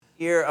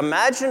Here,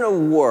 imagine a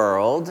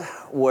world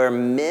where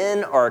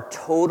men are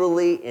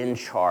totally in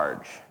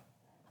charge.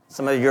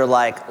 Some of you are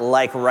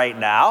like right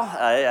now.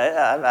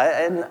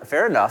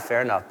 Fair enough.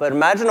 But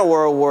imagine a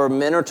world where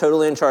men are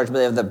totally in charge, but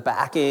they have the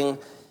backing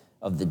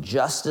of the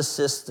justice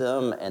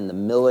system and the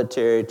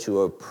military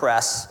to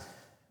oppress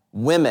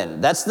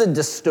women. That's the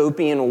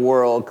dystopian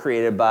world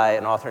created by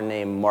an author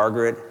named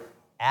Margaret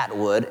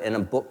Atwood in a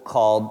book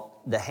called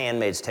The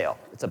Handmaid's Tale.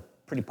 It's a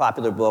pretty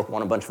popular book,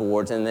 won a bunch of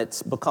awards, and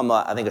it's become,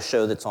 I think, a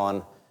show that's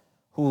on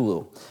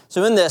Hulu.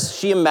 So in this,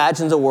 she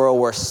imagines a world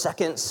where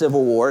second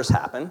civil wars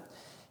happen,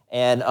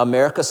 and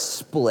America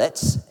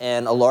splits,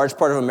 and a large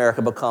part of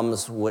America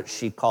becomes what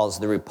she calls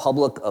the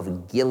Republic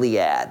of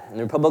Gilead. And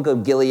the Republic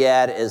of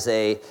Gilead is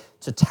a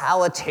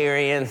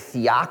totalitarian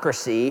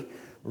theocracy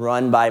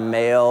run by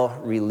male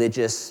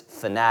religious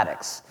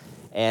fanatics.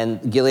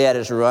 And Gilead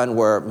is run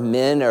where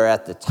men are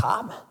at the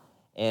top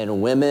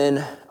and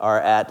women are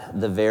at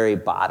the very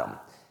bottom.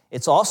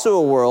 It's also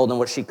a world in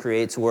which she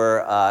creates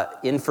where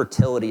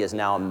infertility is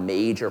now a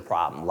major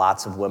problem.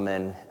 Lots of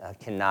women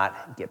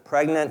cannot get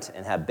pregnant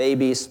and have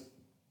babies.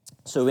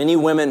 So any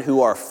women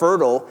who are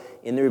fertile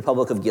in the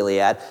Republic of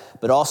Gilead,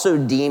 but also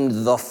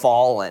deemed the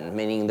fallen,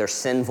 meaning they're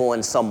sinful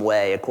in some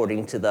way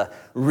according to the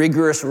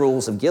rigorous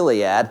rules of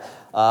Gilead,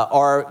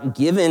 are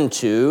given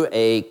to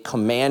a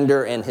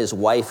commander and his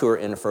wife who are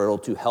infertile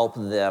to help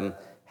them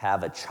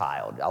have a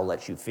child. I'll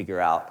let you figure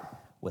out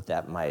what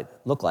that might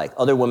look like.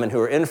 Other women who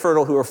are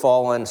infertile, who are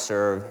fallen,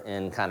 serve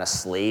in kind of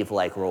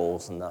slave-like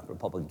roles in the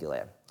Republic of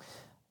Gilead.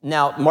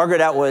 Now, Margaret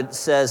Atwood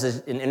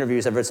says in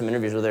interviews, I've read some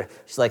interviews with her,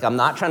 she's like, I'm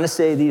not trying to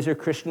say these are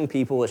Christian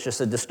people, it's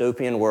just a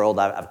dystopian world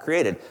I've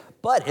created.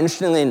 But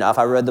interestingly enough,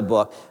 I read the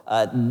book,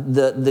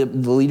 the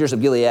leaders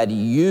of Gilead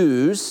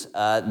use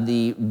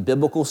the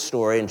biblical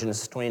story in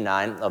Genesis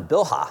 29 of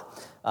Bilhah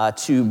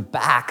to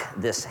back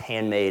this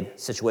handmaid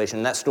situation.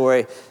 In that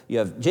story, you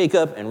have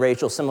Jacob and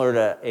Rachel, similar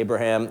to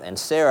Abraham and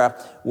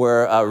Sarah,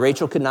 where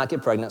Rachel could not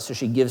get pregnant, so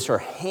she gives her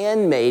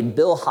handmaid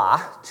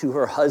Bilhah to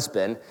her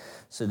husband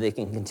so they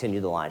can continue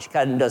the line. She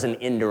kind of does an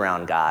end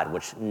around God,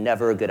 which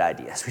never a good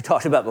idea, as we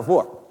talked about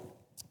before.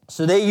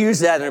 So they use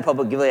that in the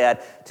Republic of Gilead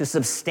to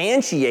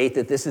substantiate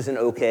that this is an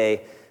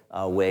okay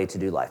way to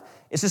do life.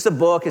 It's just a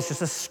book, it's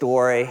just a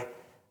story,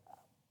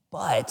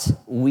 but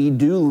we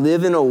do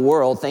live in a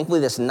world, thankfully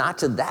that's not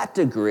to that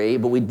degree,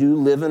 but we do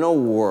live in a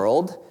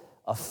world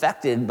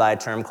affected by a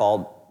term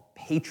called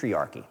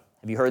patriarchy.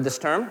 Have you heard this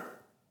term?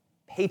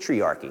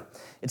 Patriarchy.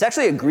 It's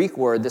actually a Greek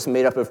word that's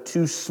made up of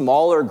two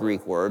smaller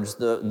Greek words.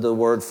 The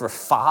word for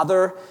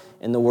father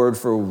and the word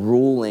for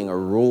ruling or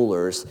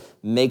rulers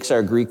makes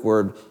our Greek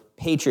word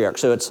patriarch.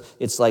 So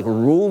it's like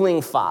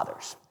ruling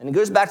fathers. And it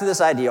goes back to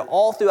this idea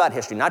all throughout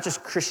history, not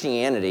just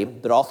Christianity,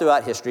 but all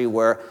throughout history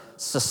where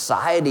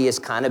society has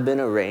kind of been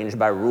arranged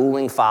by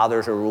ruling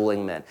fathers or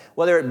ruling men.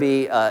 Whether it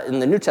be in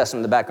the New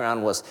Testament, the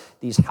background was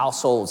these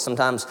households,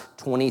 sometimes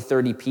 20,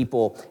 30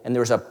 people, and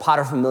there was a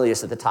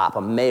paterfamilias at the top,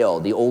 a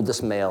male, the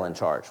oldest male in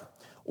charge.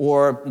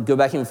 Or go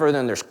back even further,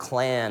 and there's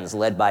clans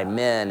led by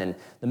men, and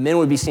the men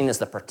would be seen as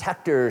the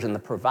protectors and the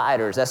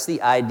providers. That's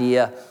the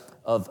idea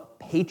of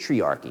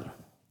patriarchy.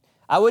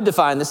 I would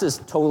define, this is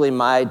totally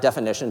my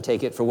definition,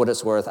 take it for what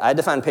it's worth. I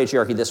define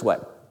patriarchy this way.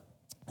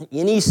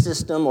 Any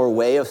system or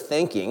way of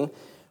thinking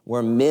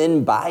where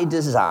men by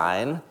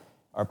design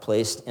are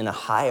placed in a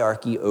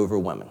hierarchy over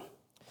women.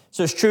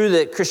 So it's true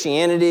that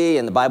Christianity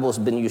and the Bible has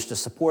been used to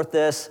support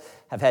this,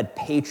 have had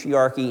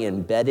patriarchy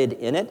embedded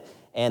in it,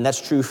 and that's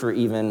true for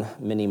even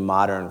many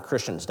modern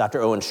Christians.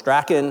 Dr. Owen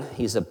Strachan,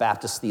 he's a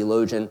Baptist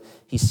theologian.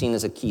 He's seen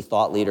as a key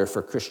thought leader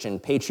for Christian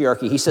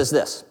patriarchy. He says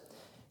this: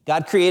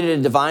 God created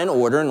a divine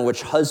order in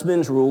which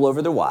husbands rule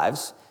over their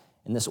wives,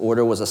 and this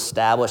order was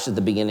established at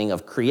the beginning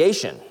of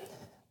creation.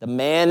 The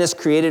man is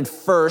created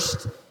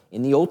first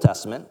in the Old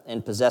Testament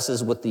and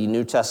possesses what the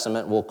New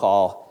Testament will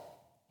call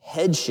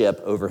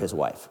headship over his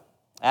wife.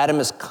 Adam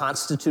is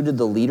constituted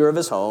the leader of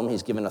his home.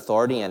 He's given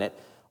authority in it.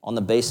 On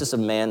the basis of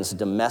man's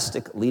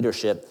domestic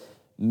leadership,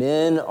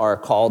 men are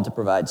called to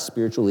provide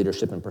spiritual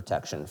leadership and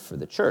protection for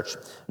the church.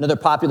 Another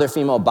popular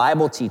female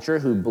Bible teacher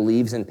who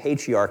believes in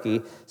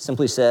patriarchy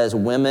simply says,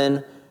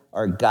 women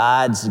are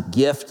God's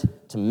gift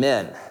to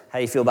men. How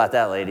do you feel about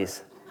that,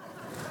 ladies?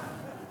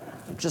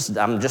 I'm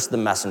just the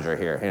messenger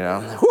here, you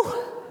know.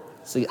 Whew.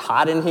 It's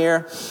hot in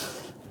here.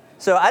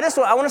 So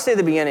I want to say at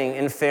the beginning,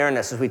 in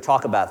fairness, as we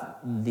talk about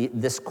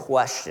this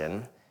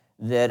question,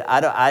 that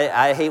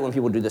I hate when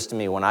people do this to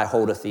me, when I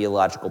hold a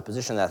theological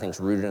position that I think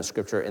is rooted in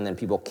Scripture and then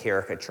people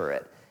caricature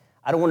it.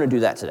 I don't want to do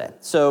that today.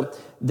 So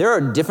there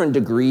are different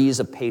degrees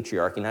of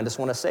patriarchy, and I just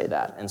want to say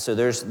that. And so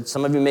there's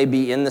some of you may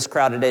be in this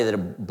crowd today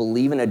that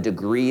believe in a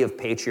degree of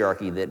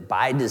patriarchy that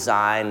by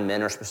design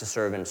men are supposed to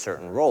serve in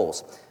certain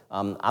roles.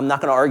 I'm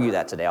not going to argue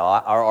that today.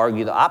 I'll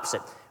argue the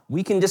opposite.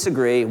 We can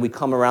disagree. We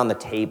come around the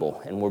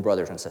table, and we're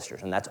brothers and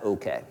sisters, and that's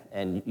okay.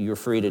 And you're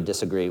free to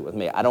disagree with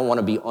me. I don't want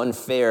to be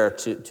unfair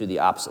to the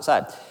opposite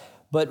side.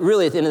 But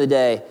really, at the end of the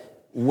day,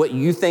 what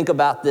you think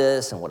about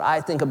this and what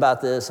I think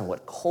about this and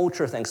what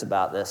culture thinks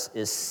about this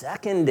is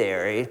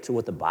secondary to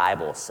what the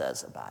Bible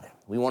says about it.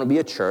 We want to be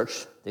a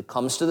church that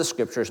comes to the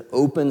scriptures,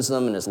 opens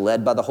them, and is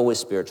led by the Holy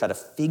Spirit, try to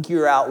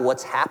figure out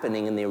what's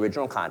happening in the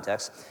original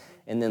context,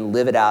 and then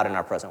live it out in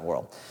our present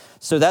world.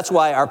 So that's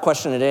why our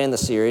question today in the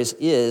series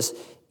is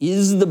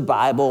the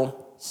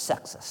Bible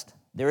sexist?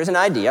 There is an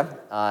idea,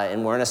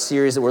 and we're in a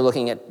series that we're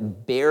looking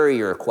at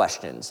barrier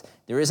questions.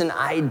 There is an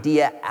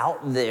idea out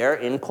there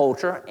in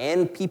culture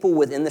and people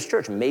within this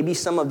church, maybe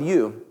some of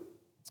you,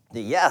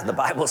 that the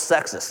Bible's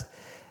sexist.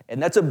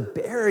 And that's a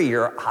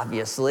barrier,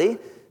 obviously,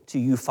 to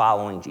you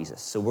following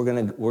Jesus. So we're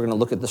gonna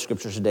look at the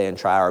scriptures today and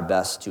try our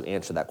best to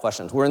answer that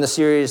question. We're in the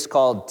series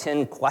called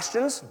 10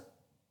 Questions.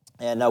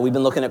 And we've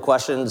been looking at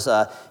questions.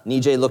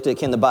 Nijay looked at,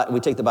 can we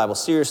take the Bible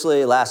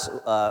seriously?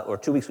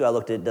 2 weeks ago, I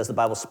looked at, does the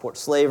Bible support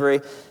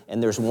slavery?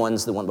 And there's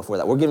the one before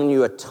that. We're giving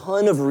you a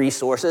ton of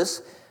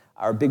resources.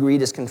 Our big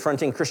read is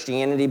Confronting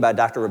Christianity by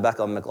Dr.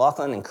 Rebecca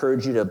McLaughlin.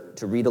 Encourage you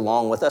to read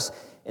along with us.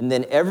 And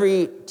then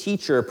every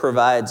teacher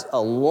provides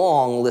a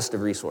long list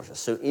of resources.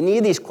 So any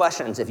of these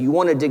questions, if you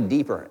want to dig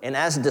deeper, and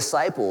as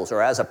disciples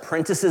or as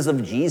apprentices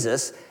of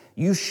Jesus,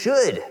 you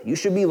should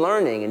be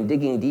learning and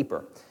digging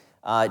deeper.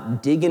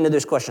 Dig into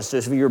those questions. So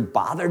if you're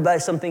bothered by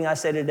something I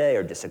say today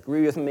or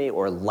disagree with me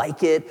or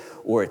like it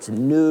or it's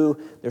new,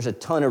 there's a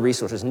ton of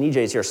resources.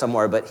 Nijay's here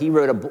somewhere, but he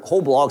wrote a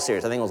whole blog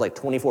series. I think it was like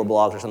 24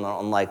 blogs or something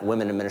on like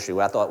women in ministry,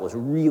 what I thought was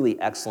really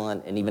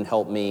excellent and even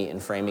helped me in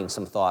framing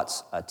some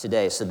thoughts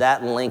today. So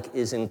that link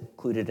is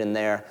included in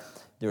there.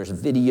 There's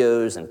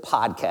videos and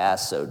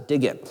podcasts, so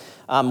dig in.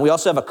 We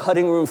also have a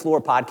Cutting Room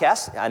Floor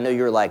podcast. I know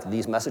you're like,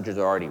 these messages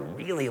are already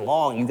really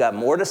long. You got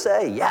more to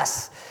say?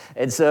 Yes.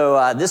 And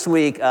so this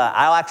week,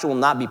 I actually will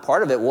not be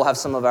part of it. We'll have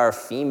some of our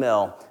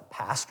female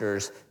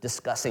pastors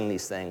discussing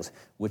these things,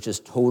 which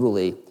is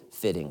totally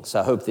fitting. So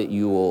I hope that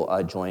you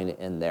will join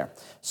in there.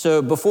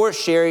 So before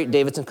Sherry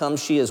Davidson comes,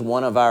 she is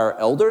one of our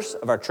elders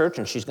of our church,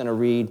 and she's going to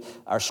read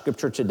our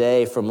scripture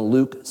today from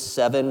Luke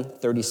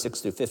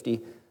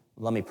 7:36-50.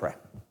 Let me pray.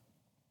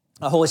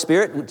 Holy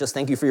Spirit, just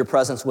thank you for your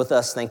presence with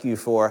us. Thank you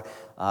for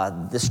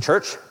this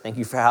church. Thank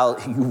you for how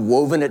you've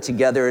woven it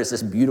together as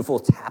this beautiful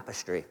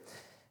tapestry.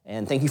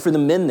 And thank you for the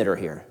men that are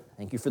here.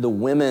 Thank you for the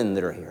women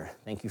that are here.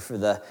 Thank you for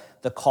the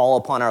call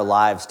upon our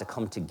lives to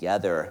come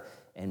together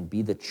and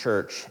be the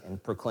church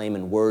and proclaim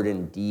in word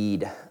and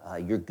deed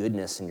your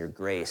goodness and your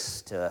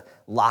grace, to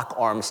lock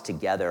arms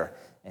together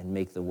and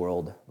make the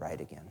world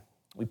right again.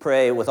 We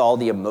pray with all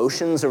the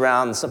emotions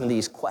around some of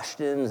these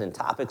questions and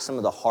topics, some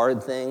of the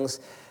hard things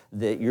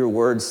that your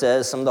word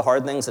says, some of the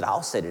hard things that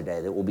I'll say today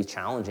that will be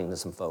challenging to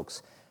some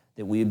folks,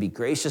 that we would be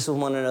gracious with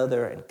one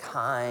another and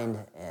kind,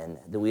 and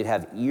that we'd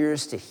have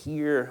ears to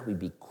hear, we'd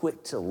be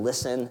quick to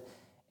listen,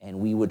 and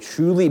we would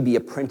truly be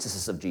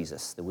apprentices of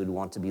Jesus, that we'd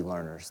want to be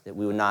learners, that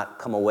we would not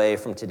come away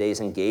from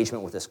today's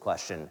engagement with this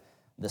question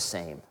the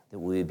same, that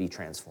we would be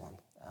transformed.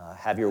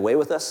 Have your way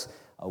with us.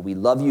 We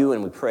love you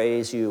and we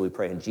praise you. We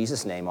pray in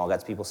Jesus' name. All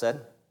God's people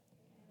said?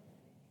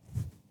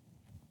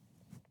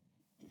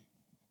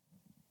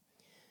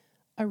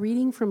 A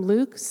reading from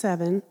Luke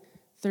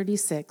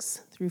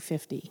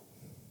 7:36-50.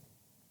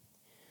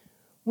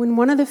 When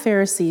one of the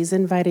Pharisees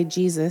invited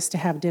Jesus to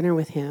have dinner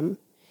with him,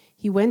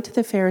 he went to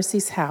the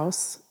Pharisee's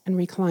house and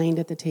reclined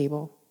at the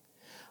table.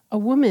 A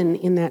woman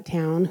in that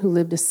town who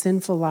lived a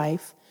sinful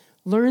life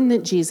learned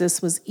that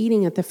Jesus was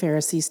eating at the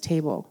Pharisee's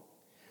table.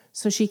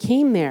 So she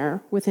came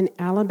there with an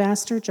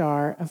alabaster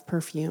jar of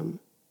perfume.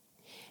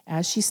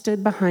 As she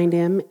stood behind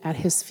him at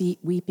his feet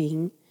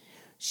weeping,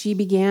 she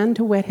began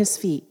to wet his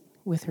feet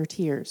with her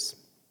tears.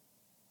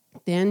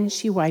 Then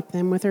she wiped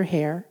them with her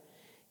hair,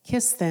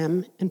 kissed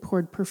them, and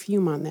poured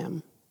perfume on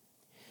them.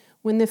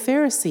 When the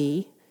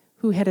Pharisee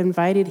who had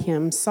invited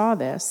him saw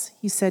this,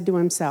 he said to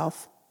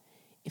himself,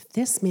 "If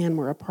this man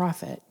were a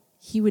prophet,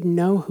 he would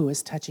know who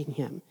is touching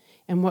him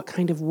and what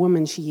kind of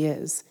woman she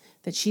is,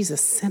 that she's a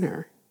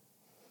sinner."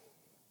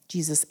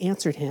 Jesus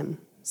answered him,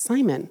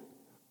 "Simon,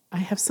 I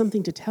have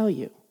something to tell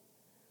you."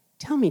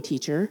 "Tell me,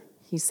 teacher,"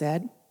 he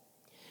said.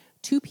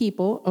 2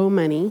 people owe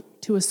money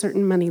to a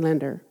certain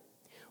moneylender.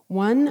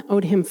 One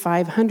owed him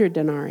 500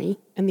 denarii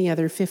and the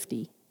other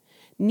 50.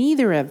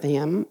 Neither of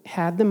them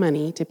had the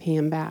money to pay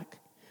him back,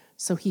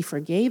 so he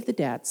forgave the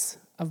debts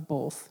of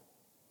both.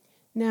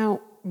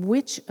 Now,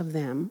 which of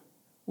them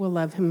will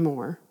love him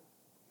more?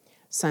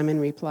 Simon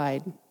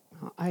replied,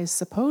 "I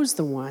suppose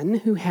the one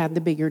who had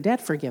the bigger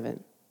debt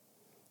forgiven."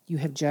 "You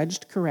have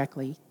judged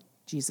correctly,"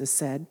 Jesus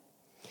said.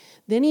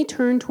 Then he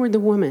turned toward the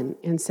woman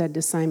and said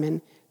to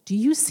Simon, "Do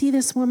you see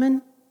this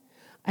woman?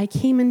 I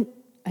came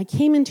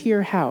into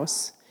your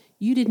house.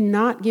 You did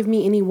not give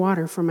me any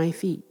water for my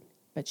feet,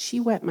 but she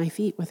wet my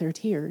feet with her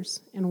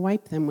tears and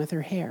wiped them with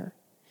her hair.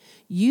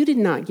 You did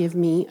not give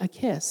me a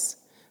kiss,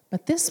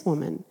 but this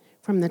woman,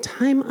 from the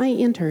time I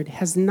entered,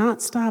 has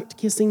not stopped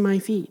kissing my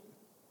feet.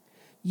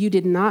 You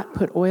did not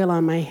put oil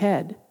on my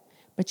head,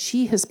 but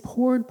she has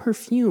poured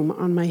perfume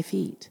on my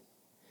feet.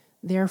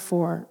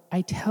 Therefore, I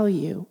tell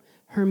you,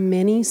 her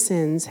many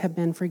sins have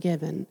been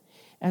forgiven,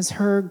 as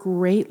her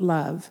great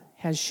love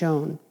has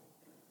shown.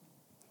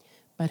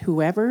 But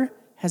whoever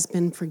has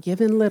been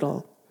forgiven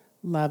little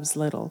loves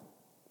little."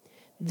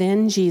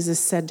 Then Jesus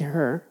said to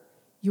her,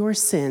 "Your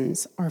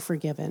sins are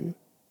forgiven."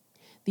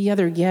 The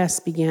other guests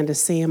began to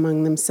say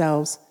among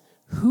themselves,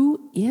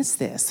 "Who is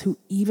this who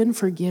even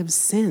forgives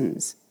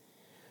sins?"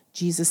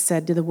 Jesus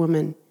said to the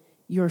woman,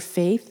 "Your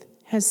faith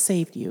has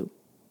saved you.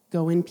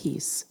 Go in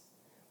peace."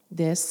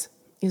 This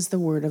is the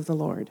word of the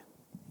Lord.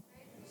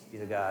 Thanks be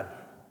to God.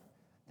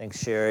 Thanks,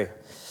 Sherry.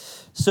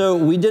 So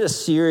we did a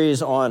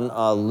series on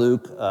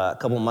Luke a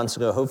couple months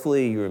ago.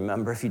 Hopefully you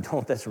remember. If you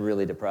don't, that's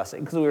really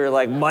depressing because we were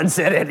like months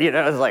in it.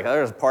 It's like, oh,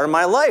 there's part of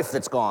my life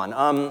that's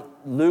gone.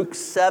 Luke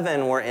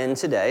 7 we're in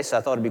today, so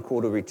I thought it'd be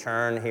cool to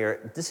return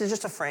here. This is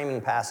just a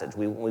framing passage.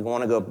 We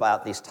want to go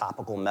about these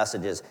topical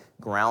messages,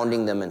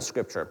 grounding them in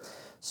Scripture.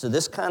 So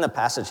this kind of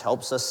passage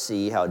helps us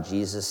see how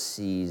Jesus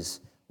sees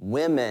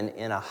women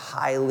in a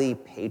highly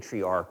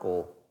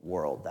patriarchal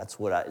world.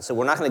 So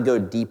we're not going to go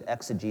deep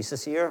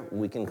exegesis here.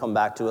 We can come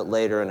back to it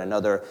later in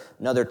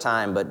another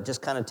time, but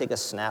just kind of take a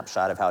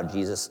snapshot of how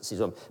Jesus sees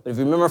women. But if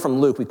you remember from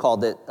Luke, we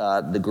called it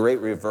the Great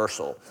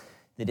Reversal.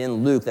 That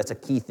in Luke, that's a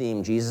key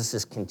theme. Jesus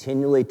is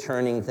continually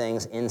turning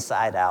things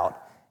inside out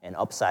and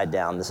upside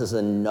down. This is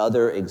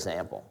another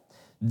example.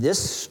 This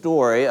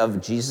story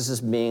of Jesus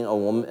being a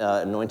woman,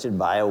 anointed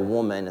by a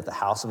woman at the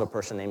house of a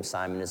person named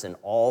Simon is in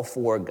all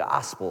four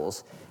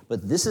Gospels,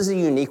 but this is a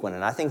unique one,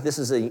 and I think this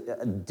is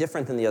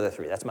different than the other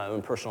three. That's my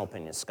own personal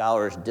opinion.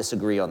 Scholars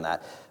disagree on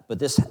that, but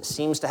this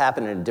seems to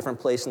happen in a different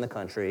place in the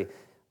country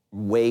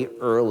way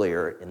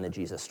earlier in the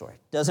Jesus story.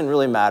 Doesn't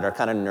really matter,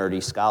 kind of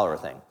nerdy scholar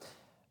thing.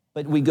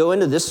 But we go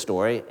into this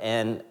story,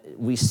 and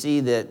we see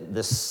that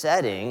the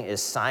setting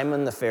is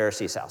Simon the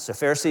Pharisee's house. So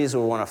Pharisees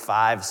were one of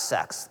 5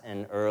 sects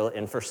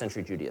in first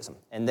century Judaism.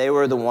 And they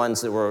were the ones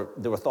that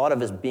were thought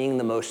of as being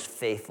the most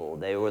faithful.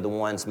 They were the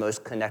ones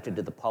most connected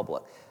to the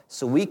public.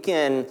 So we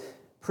can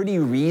pretty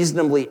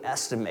reasonably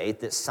estimate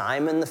that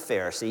Simon the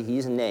Pharisee,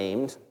 he's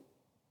named,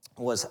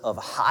 was of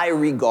high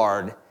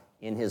regard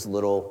in his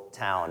little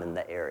town in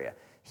the area.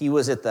 He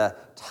was at the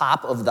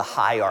top of the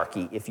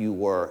hierarchy, if you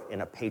were,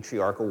 in a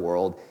patriarchal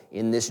world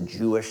in this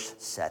Jewish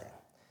setting.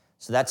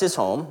 So that's his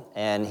home,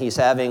 and he's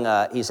having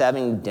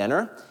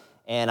dinner,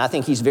 and I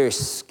think he's very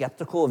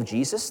skeptical of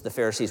Jesus. The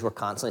Pharisees were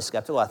constantly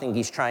skeptical. I think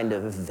he's trying to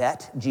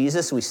vet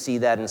Jesus. We see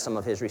that in some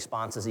of his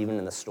responses, even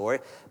in the story.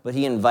 But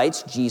he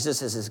invites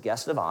Jesus as his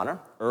guest of honor,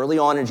 early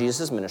on in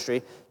Jesus'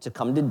 ministry, to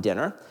come to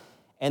dinner.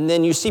 And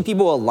then you see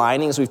people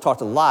aligning, as we've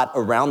talked a lot,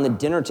 around the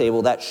dinner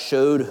table that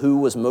showed who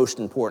was most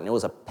important. It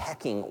was a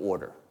pecking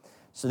order.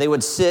 So they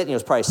would sit, it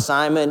was probably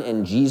Simon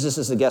and Jesus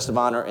as the guest of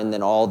honor, and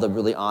then all the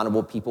really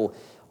honorable people.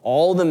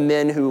 All the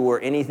men who were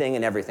anything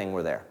and everything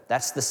were there.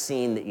 That's the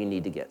scene that you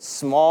need to get.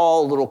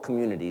 Small little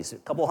communities, a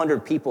couple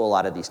hundred people, a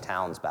lot of these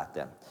towns back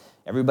then.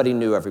 Everybody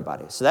knew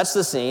everybody. So that's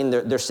the scene.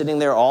 They're sitting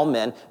there, all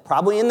men,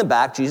 probably in the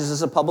back. Jesus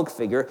is a public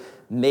figure.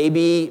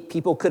 Maybe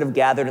people could have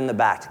gathered in the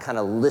back to kind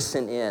of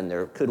listen in.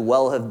 There could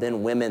well have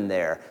been women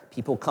there,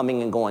 people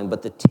coming and going.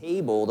 But the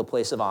table, the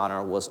place of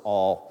honor, was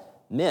all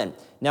men.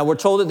 Now, we're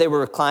told that they were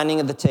reclining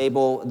at the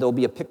table. There'll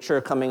be a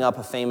picture coming up,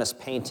 a famous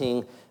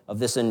painting of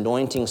this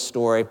anointing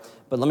story.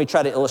 But let me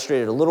try to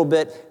illustrate it a little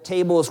bit.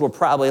 Tables were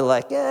probably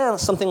like,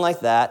 something like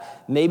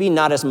that. Maybe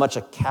not as much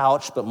a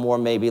couch, but more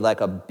maybe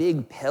like a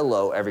big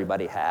pillow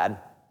everybody had.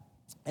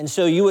 And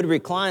so you would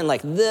recline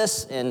like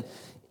this, and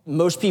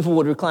most people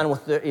would recline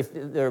with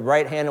their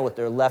right hand and with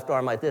their left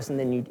arm like this, and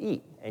then you'd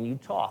eat, and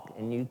you'd talk,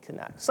 and you'd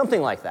connect.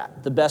 Something like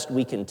that, the best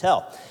we can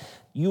tell.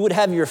 You would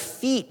have your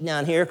feet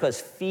down here because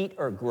feet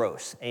are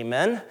gross,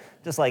 amen?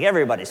 Just like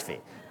everybody's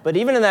feet. But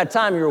even in that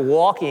time, you're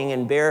walking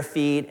in bare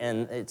feet,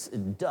 and it's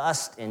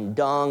dust and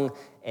dung,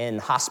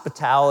 and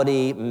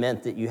hospitality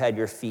meant that you had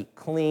your feet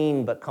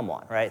clean, but come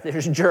on, right?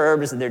 There's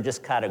germs, and they're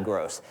just kind of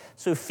gross.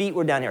 So feet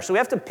were down here. So we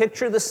have to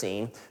picture the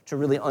scene to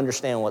really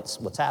understand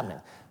what's happening.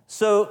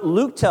 So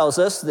Luke tells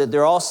us that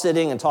they're all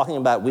sitting and talking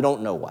about we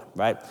don't know what,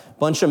 right?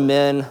 Bunch of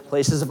men,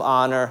 places of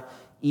honor,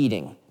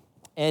 eating.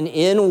 And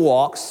in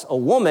walks a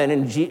woman,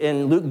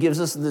 and Luke gives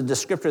us the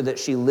descriptor that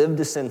she lived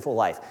a sinful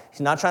life.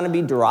 He's not trying to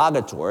be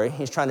derogatory.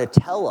 He's trying to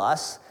tell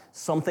us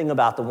something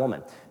about the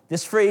woman.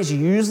 This phrase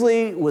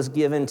usually was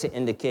given to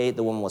indicate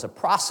the woman was a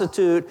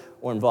prostitute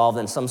or involved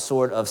in some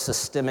sort of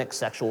systemic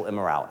sexual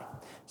immorality.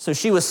 So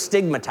she was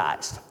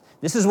stigmatized.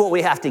 This is what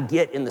we have to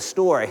get in the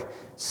story.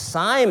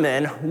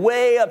 Simon,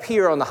 way up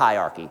here on the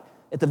hierarchy,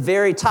 at the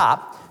very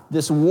top,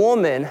 this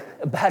woman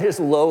about as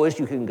low as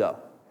you can go.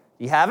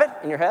 You have it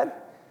in your head?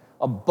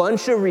 A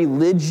bunch of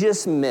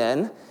religious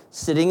men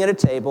sitting at a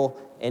table,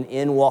 and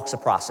in walks a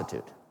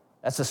prostitute.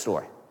 That's the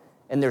story.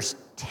 And there's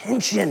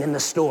tension in the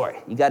story.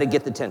 You got to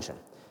get the tension.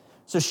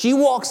 So she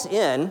walks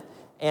in,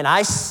 and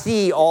I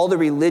see all the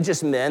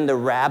religious men, the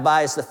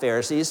rabbis, the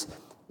Pharisees,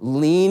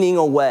 leaning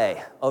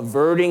away,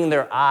 averting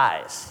their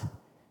eyes.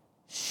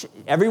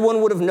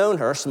 Everyone would have known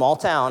her, small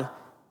town,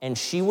 and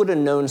she would have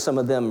known some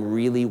of them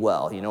really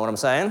well. You know what I'm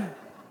saying?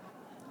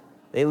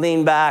 They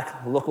lean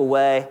back, look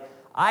away.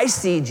 I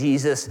see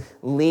Jesus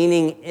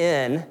leaning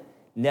in,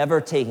 never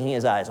taking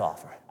his eyes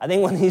off her. I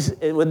think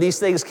when these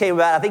things came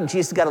about, I think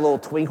Jesus got a little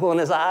twinkle in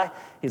his eye.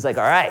 He's like,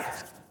 all right,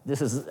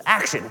 this is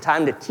action,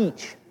 time to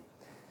teach.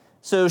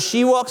 So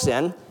she walks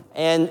in,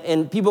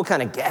 and people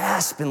kind of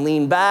gasp and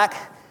lean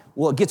back.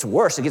 Well, it gets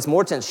worse. It gets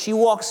more tense. She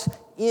walks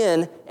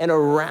in, and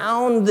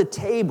around the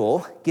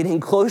table, getting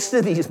close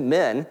to these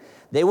men,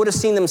 they would have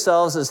seen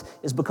themselves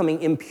as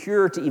becoming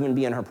impure to even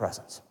be in her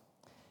presence.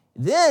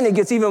 Then it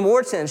gets even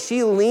more tense.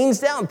 She leans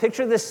down,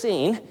 picture this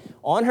scene,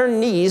 on her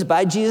knees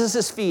by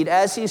Jesus' feet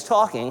as he's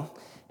talking,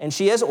 and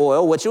she has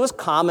oil, which it was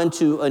common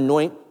to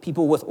anoint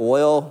people with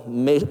oil,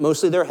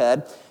 mostly their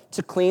head,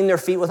 to clean their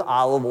feet with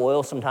olive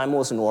oil. Sometimes it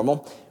was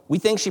normal. We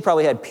think she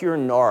probably had pure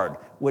nard,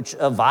 which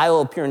a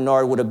vial of pure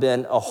nard would have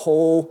been a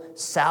whole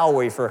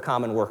salary for a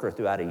common worker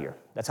throughout a year.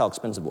 That's how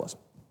expensive it was.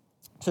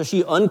 So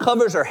she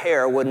uncovers her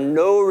hair, what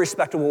no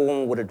respectable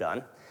woman would have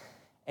done,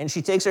 and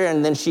she takes her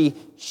and then she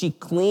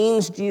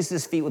cleans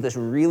Jesus' feet with this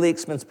really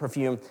expensive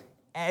perfume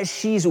as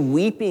she's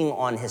weeping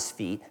on his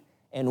feet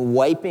and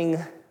wiping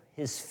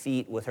his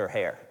feet with her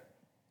hair.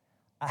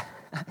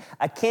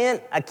 I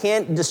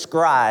can't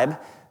describe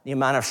the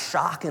amount of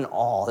shock and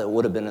awe that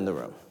would have been in the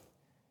room.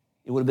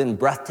 It would have been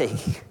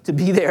breathtaking to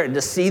be there and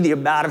to see the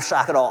amount of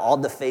shock and awe, all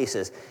the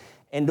faces.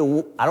 And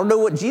I don't know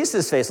what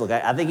Jesus' face looked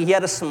like. I think he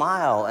had a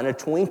smile and a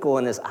twinkle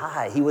in his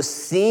eye. He was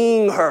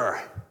seeing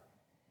her.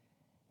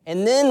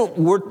 And then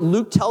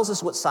Luke tells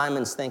us what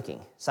Simon's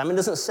thinking. Simon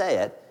doesn't say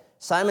it.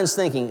 Simon's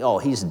thinking, oh,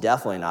 he's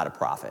definitely not a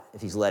prophet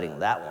if he's letting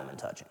that woman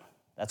touch him.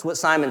 That's what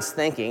Simon's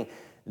thinking.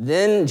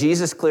 Then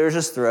Jesus clears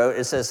his throat.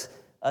 It says,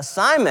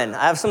 Simon,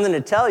 I have something to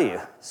tell you.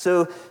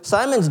 So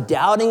Simon's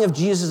doubting if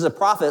Jesus is a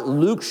prophet.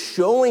 Luke's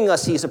showing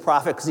us he's a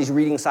prophet because he's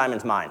reading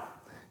Simon's mind.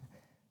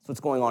 That's what's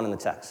going on in the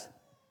text.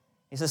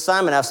 He says,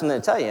 Simon, I have something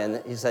to tell you.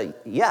 And he's like,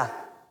 yeah.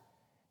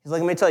 He's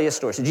like, let me tell you a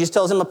story. So Jesus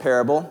tells him a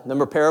parable.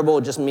 Remember,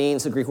 parable just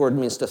means, the Greek word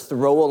means to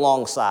throw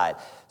alongside.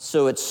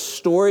 So it's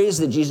stories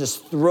that Jesus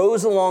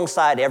throws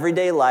alongside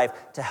everyday life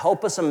to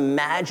help us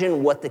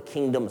imagine what the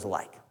kingdom's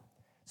like.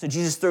 So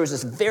Jesus throws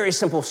this very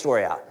simple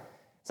story out.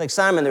 It's like,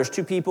 Simon, there's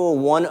two people,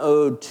 one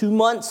owed 2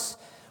 months,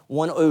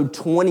 one owed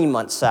 20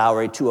 months'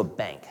 salary to a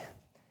bank.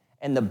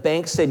 And the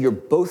bank said, you're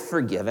both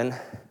forgiven.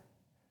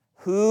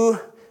 Who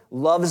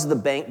loves the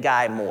bank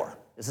guy more?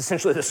 Is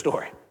essentially the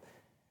story.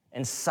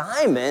 And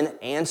Simon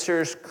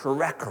answers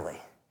correctly.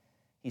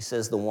 He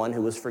says, the one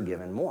who was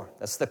forgiven more.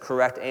 That's the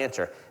correct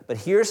answer. But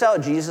here's how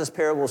Jesus'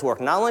 parables work,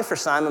 not only for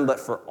Simon, but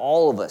for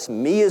all of us,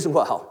 me as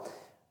well.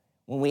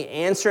 When we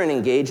answer and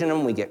engage in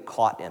them, we get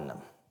caught in them.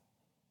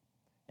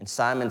 And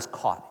Simon's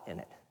caught in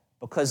it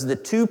because the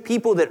two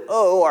people that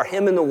owe are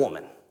him and the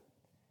woman.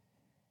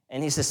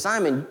 And he says,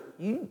 Simon,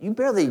 you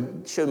barely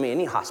showed me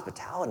any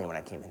hospitality when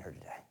I came in here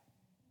today.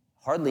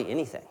 Hardly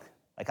anything.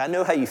 Like, I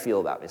know how you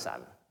feel about me,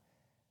 Simon.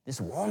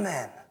 This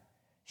woman,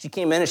 she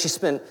came in and she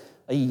spent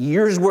a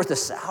year's worth of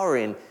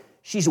salary and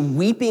she's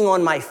weeping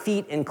on my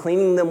feet and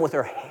cleaning them with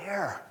her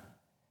hair.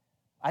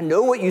 I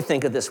know what you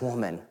think of this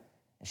woman.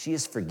 And she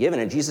is forgiven,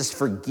 and Jesus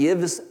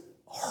forgives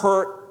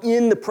her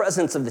in the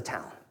presence of the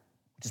town,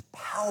 which is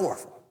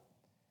powerful.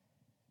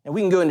 And we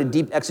can go into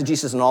deep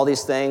exegesis on all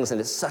these things, and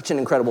it's such an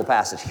incredible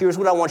passage. Here's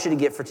what I want you to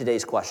get for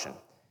today's question.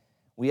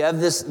 We have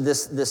this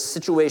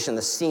situation,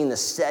 the scene, the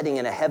setting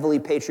in a heavily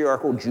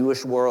patriarchal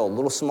Jewish world,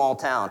 little small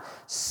town.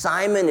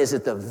 Simon is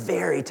at the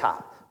very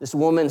top. This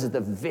woman's at the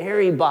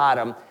very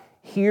bottom.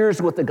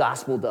 Here's what the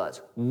gospel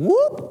does.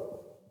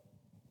 Whoop!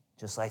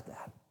 Just like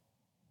that.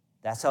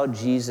 That's how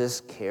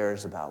Jesus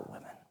cares about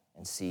women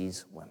and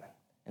sees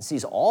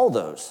all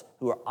those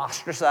who are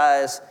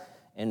ostracized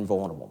and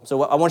vulnerable.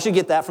 So I want you to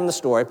get that from the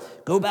story.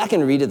 Go back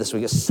and read it this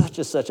week.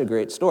 It's such a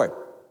great story.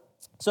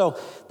 So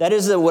that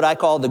is what I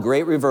call the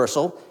great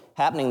reversal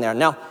happening there.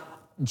 Now,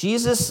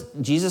 Jesus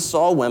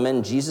saw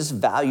women. Jesus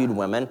valued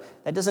women.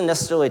 That doesn't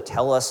necessarily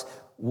tell us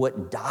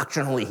what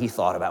doctrinally he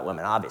thought about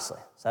women, obviously.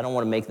 So I don't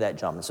want to make that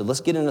jump. So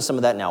let's get into some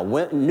of that now.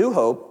 New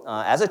Hope,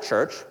 as a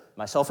church,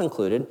 myself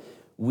included,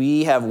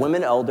 we have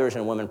women elders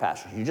and women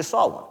pastors. You just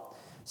saw one.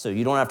 So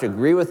you don't have to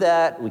agree with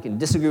that. We can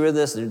disagree with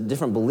this. There are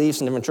different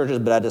beliefs in different churches,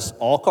 but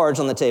all cards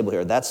on the table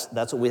here. That's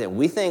what we think.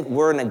 We think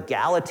we're an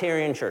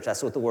egalitarian church.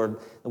 That's what the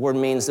word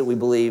means, that we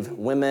believe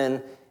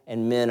women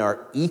and men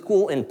are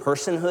equal in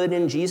personhood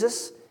in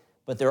Jesus,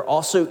 but they're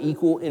also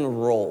equal in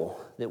role,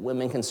 that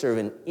women can serve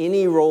in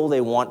any role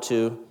they want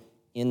to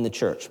in the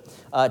church.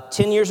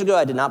 10 years ago,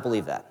 I did not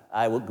believe that.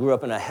 I grew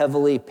up in a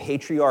heavily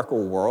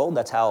patriarchal world.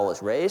 That's how I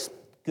was raised.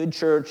 Good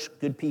church,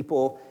 good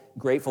people,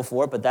 grateful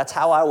for it, but that's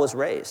how I was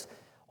raised.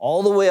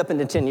 All the way up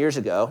into 10 years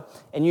ago,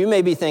 and you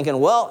may be thinking,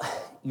 well,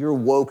 you're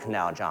woke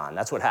now, John.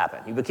 That's what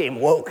happened. You became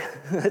woke.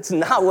 That's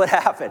not what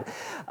happened.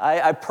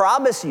 I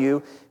promise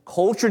you,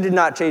 culture did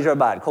not change my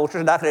mind.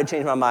 Culture's not going to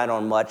change my mind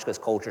on much because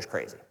culture's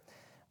crazy.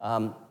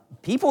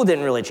 People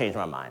didn't really change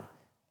my mind.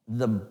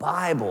 The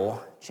Bible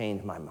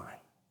changed my mind.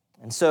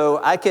 And so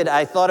I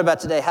thought about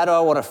today, how do I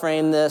want to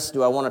frame this?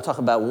 Do I want to talk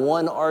about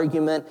one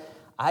argument?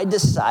 I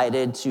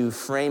decided to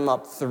frame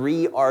up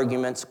 3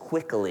 arguments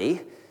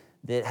quickly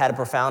that had a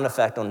profound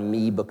effect on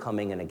me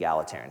becoming an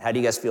egalitarian. How do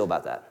you guys feel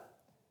about that?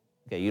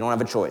 Okay, you don't have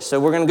a choice. So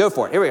we're going to go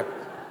for it. Here we go.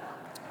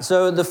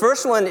 so the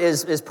first one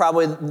is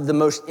probably the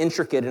most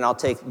intricate, and I'll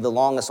take the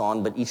longest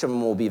on, but each of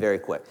them will be very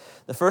quick.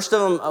 The first of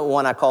them,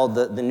 one I called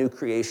the new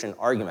creation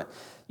argument.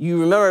 You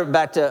remember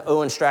back to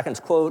Owen Strachan's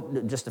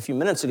quote just a few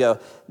minutes ago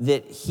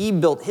that he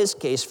built his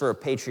case for a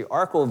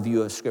patriarchal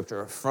view of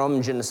Scripture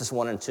from Genesis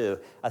 1 and 2.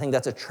 I think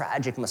that's a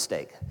tragic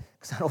mistake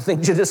because I don't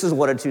think Genesis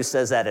 1 and 2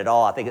 says that at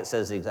all. I think it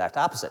says the exact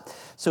opposite.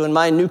 So in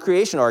my new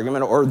creation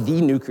argument, or the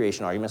new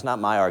creation argument, it's not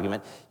my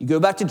argument, you go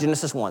back to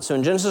Genesis 1. So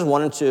in Genesis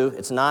 1 and 2,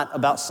 it's not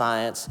about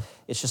science.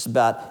 It's just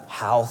about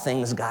how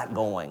things got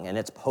going, and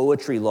it's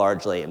poetry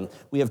largely. And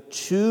we have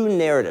two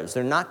narratives.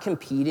 They're not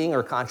competing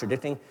or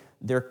contradicting.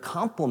 They're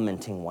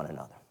complementing one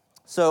another.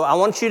 So I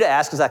want you to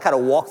ask, as I kind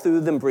of walk through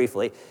them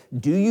briefly,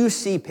 do you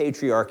see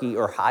patriarchy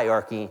or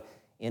hierarchy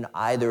in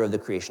either of the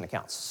creation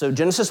accounts? So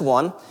Genesis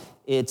 1,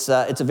 it's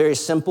a very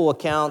simple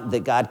account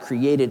that God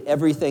created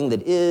everything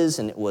that is,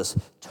 and it was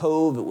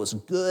tov, it was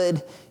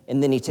good,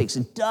 and then he takes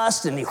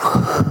dust and he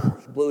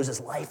blows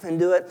his life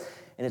into it,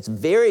 and it's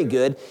very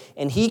good,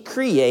 and he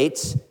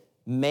creates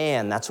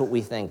man. That's what we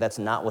think. That's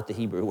not what the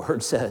Hebrew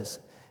word says.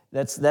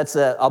 That's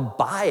a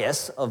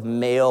bias of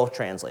male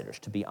translators,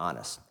 to be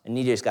honest. And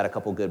Nijay's got a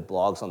couple good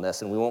blogs on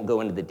this, and we won't go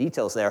into the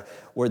details there,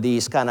 where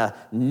these kind of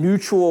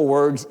neutral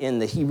words in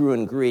the Hebrew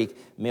and Greek,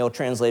 male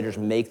translators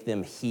make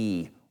them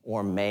he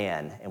or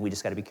man, and we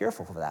just got to be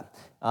careful for that.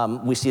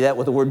 We see that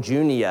with the word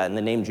Junia and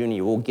the name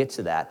Junia. We'll get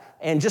to that.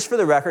 And just for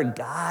the record,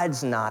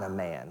 God's not a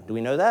man. Do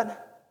we know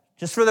that?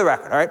 Just for the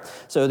record, all right?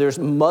 So there's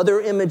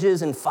mother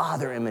images and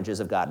father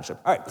images of God.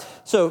 All right,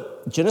 so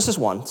Genesis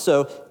 1.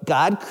 So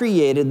God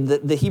created,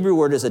 the Hebrew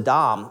word is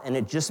Adam, and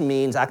it just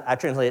means, I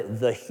translate it,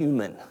 the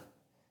human.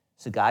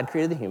 So God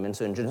created the human.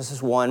 So in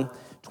Genesis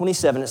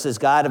 1:27, it says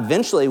God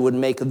eventually would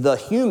make the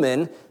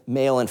human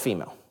male and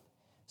female.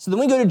 So then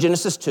we go to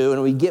Genesis 2,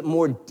 and we get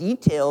more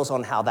details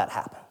on how that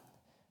happened.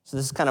 So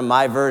this is kind of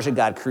my version.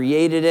 God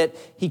created it.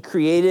 He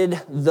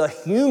created the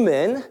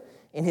human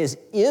in his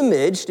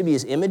image, to be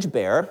his image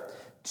bearer,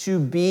 to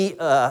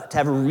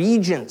have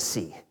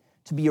regency,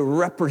 to be a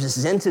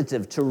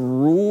representative, to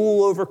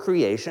rule over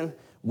creation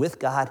with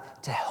God,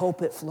 to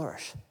help it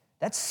flourish.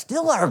 That's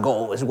still our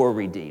goal as we're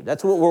redeemed.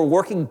 That's what we're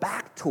working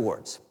back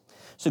towards.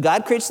 So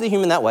God creates the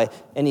human that way,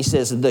 and he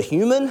says, the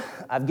human,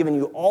 I've given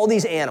you all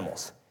these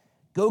animals.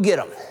 Go get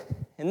them.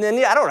 And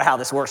then, I don't know how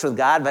this works with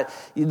God, but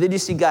then you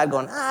see God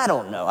going, I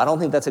don't know. I don't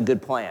think that's a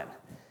good plan.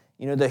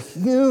 The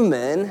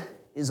human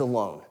is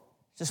alone.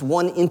 Just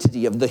one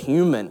entity of the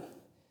human.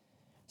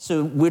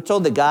 So we're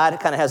told that God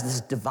kind of has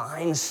this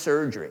divine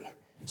surgery.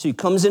 So he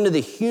comes into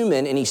the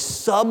human and he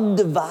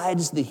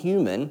subdivides the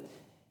human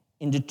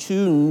into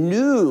two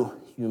new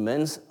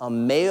humans, a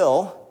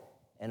male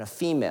and a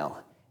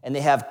female. And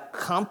they have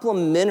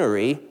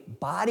complementary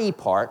body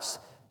parts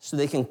so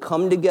they can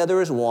come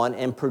together as one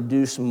and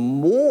produce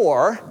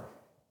more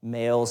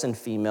males and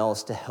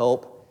females to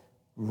help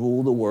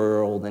rule the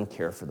world and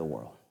care for the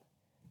world.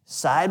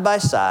 Side by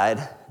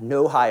side,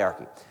 no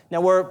hierarchy.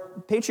 Now, where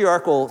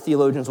patriarchal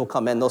theologians will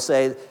come in, they'll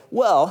say,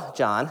 well,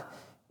 John,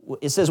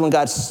 it says when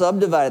God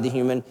subdivided the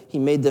human, he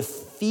made the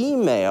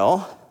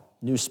female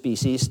new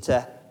species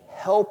to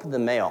help the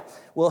male.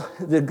 Well,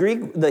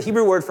 the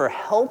Hebrew word for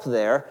help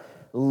there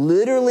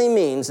literally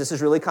means, this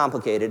is really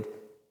complicated,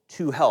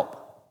 to help.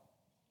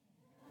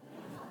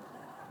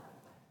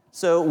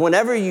 So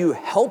whenever you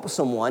help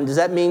someone, does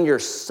that mean you're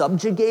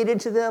subjugated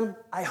to them?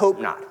 I hope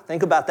not.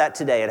 Think about that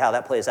today and how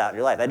that plays out in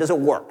your life. That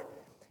doesn't work.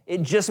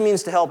 It just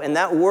means to help. And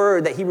that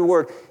word, that Hebrew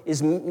word,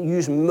 is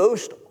used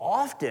most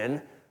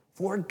often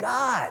for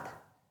God.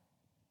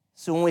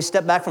 So when we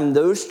step back from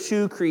those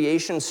two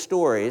creation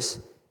stories,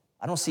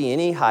 I don't see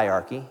any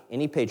hierarchy,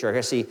 any patriarchy.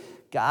 I see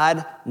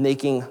God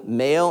making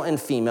male and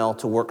female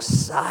to work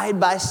side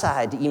by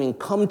side, to even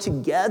come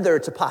together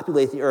to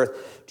populate the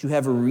earth, to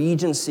have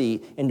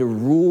regency and to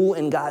rule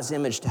in God's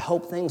image, to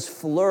help things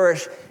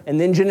flourish. And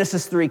then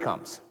Genesis 3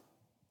 comes.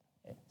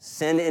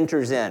 Sin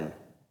enters in.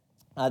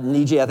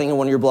 Nijay, I think in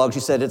one of your blogs,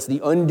 you said it's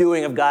the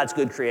undoing of God's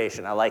good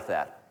creation. I like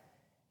that.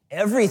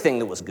 Everything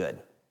that was good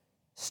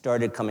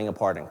started coming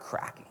apart and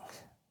cracking,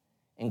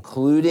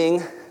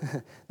 including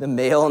the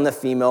male and the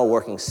female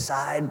working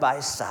side by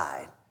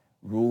side,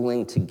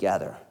 ruling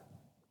together.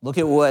 Look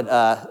at what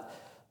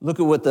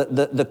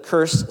the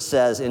curse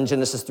says in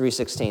Genesis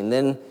 3:16.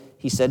 Then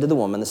he said to the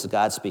woman, this is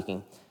God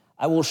speaking,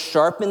 I will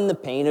sharpen the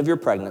pain of your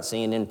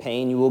pregnancy, and in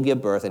pain you will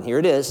give birth. And here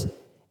it is.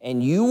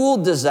 And you will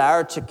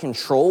desire to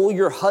control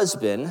your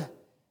husband,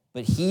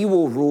 but he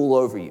will rule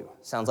over you.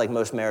 Sounds like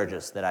most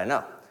marriages that I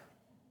know,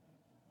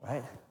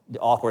 right? The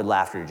awkward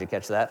laughter, did you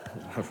catch that?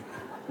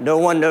 No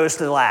one knows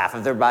to laugh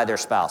if they're by their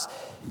spouse.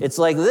 It's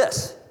like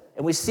this.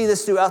 And we see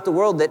this throughout the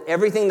world, that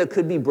everything that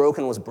could be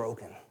broken was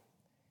broken,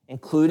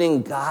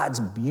 including God's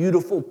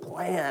beautiful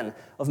plan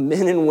of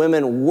men and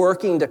women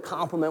working to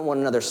complement one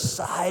another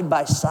side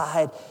by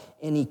side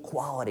in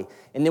equality.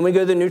 And then we go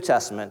to the New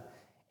Testament,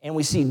 and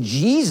we see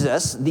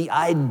Jesus, the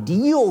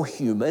ideal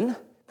human,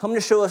 come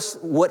to show us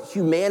what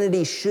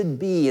humanity should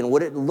be and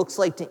what it looks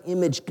like to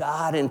image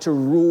God and to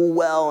rule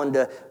well and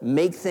to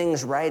make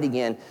things right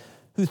again.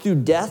 who through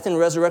death and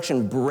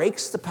resurrection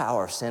breaks the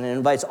power of sin and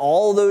invites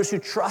all those who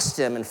trust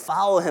him and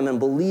follow him and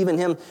believe in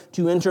him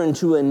to enter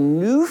into a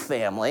new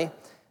family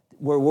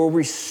where we're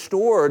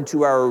restored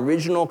to our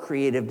original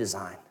creative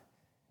design.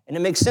 And it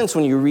makes sense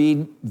when you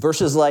read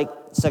verses like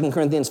 2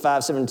 Corinthians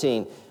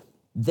 5:17.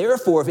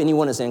 Therefore, if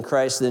anyone is in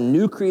Christ, the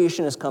new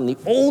creation has come. The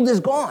old is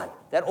gone.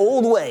 That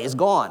old way is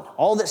gone.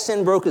 All that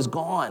sin broke is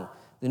gone.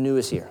 The new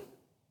is here.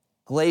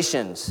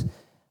 Galatians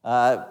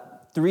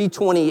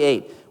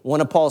 3:28,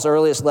 one of Paul's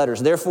earliest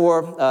letters.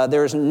 Therefore,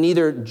 there is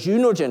neither Jew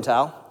nor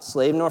Gentile,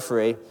 slave nor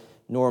free,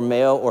 nor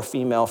male or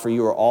female, for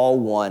you are all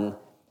one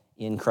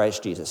in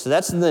Christ Jesus. So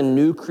that's the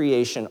new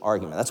creation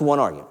argument. That's one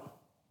argument.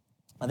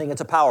 I think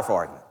it's a powerful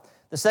argument.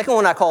 The second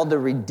one I called the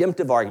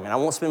redemptive argument. I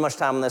won't spend much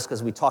time on this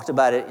because we talked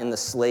about it in the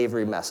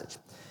slavery message.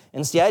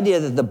 And it's the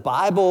idea that the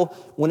Bible,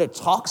 when it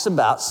talks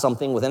about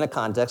something within a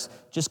context,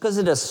 just because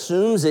it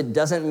assumes it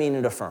doesn't mean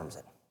it affirms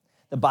it.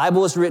 The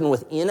Bible is written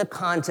within a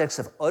context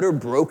of utter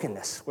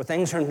brokenness, where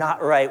things are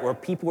not right, where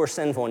people are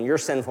sinful and you're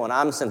sinful and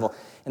I'm sinful.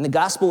 And the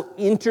gospel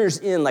enters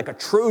in like a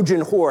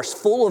Trojan horse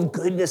full of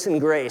goodness and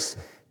grace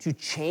to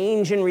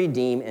change and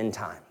redeem in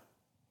time.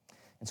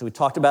 And so we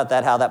talked about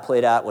that, how that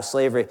played out with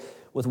slavery.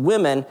 With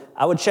women,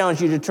 I would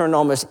challenge you to turn to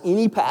almost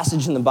any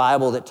passage in the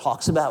Bible that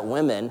talks about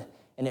women,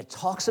 and it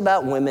talks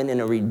about women in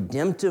a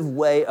redemptive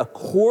way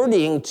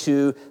according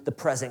to the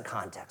present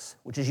context,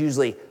 which is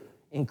usually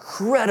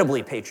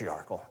incredibly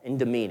patriarchal and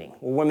demeaning,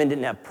 where women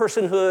didn't have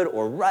personhood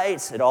or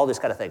rights and all these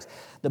kind of things.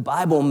 The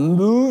Bible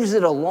moves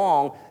it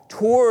along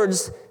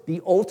towards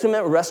the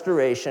ultimate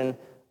restoration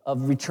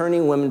of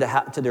returning women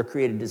to their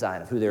created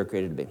design of who they were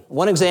created to be.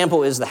 One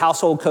example is the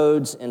household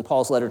codes in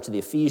Paul's letter to the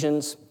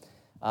Ephesians.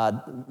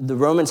 The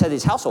Romans had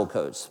these household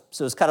codes.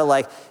 So it's kind of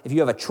like if you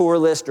have a chore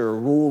list or a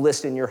rule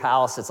list in your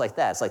house, it's like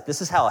that. It's like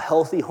this is how a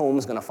healthy home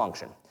is going to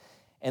function.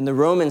 And the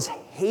Romans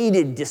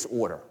hated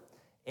disorder.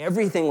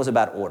 Everything was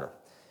about order.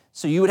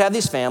 So you would have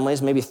these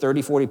families, maybe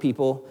 30, 40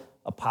 people,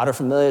 a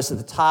paterfamilias at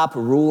the top,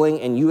 ruling,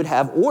 and you would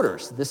have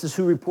orders. This is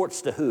who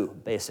reports to who,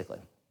 basically.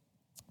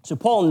 So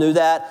Paul knew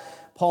that.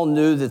 Paul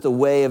knew that the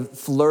way of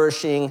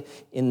flourishing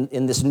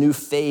in this new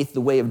faith,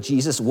 the way of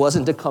Jesus,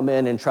 wasn't to come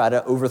in and try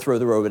to overthrow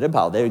the Roman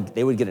Empire.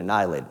 They would get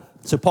annihilated.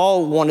 So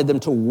Paul wanted them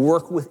to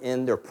work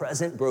within their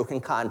present broken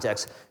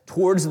context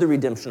towards the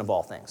redemption of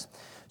all things.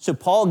 So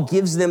Paul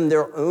gives them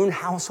their own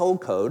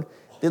household code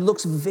that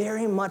looks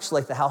very much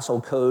like the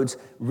household codes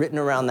written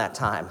around that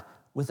time,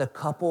 with a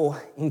couple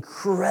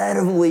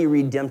incredibly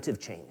redemptive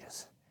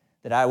changes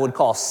that I would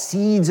call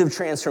seeds of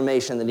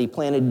transformation that he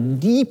planted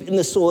deep in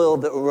the soil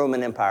of the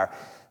Roman Empire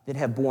that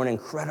have borne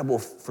incredible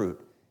fruit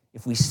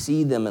if we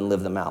see them and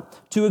live them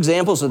out. Two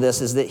examples of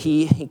this is that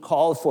he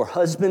called for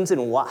husbands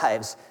and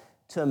wives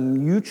to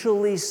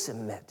mutually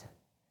submit.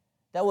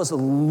 That was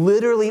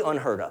literally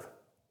unheard of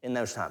in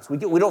those times. We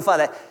don't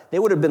find that. They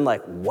would have been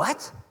like,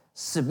 what?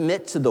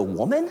 Submit to the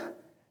woman?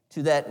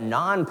 To that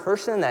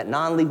non-person, that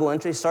non-legal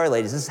entity? Sorry,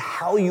 ladies, this is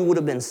how you would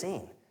have been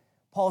seen.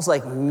 Paul's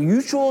like,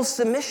 mutual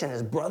submission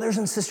as brothers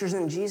and sisters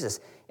in Jesus.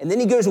 And then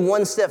he goes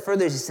one step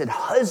further. He said,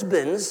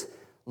 husbands,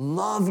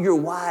 love your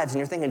wives. And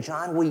you're thinking,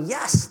 John, well,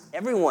 yes,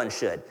 everyone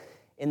should.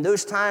 In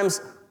those times,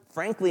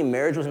 frankly,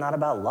 marriage was not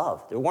about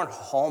love. There weren't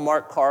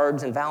Hallmark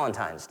cards and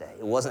Valentine's Day.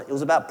 It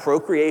was about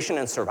procreation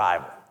and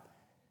survival.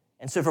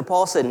 And so for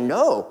Paul said,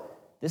 no,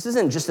 this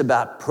isn't just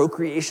about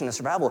procreation and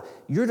survival.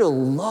 You're to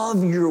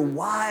love your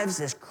wives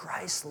as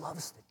Christ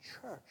loves the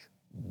church.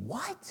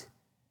 What?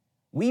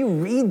 We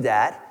read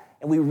that,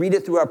 and we read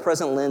it through our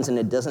present lens, and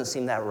it doesn't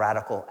seem that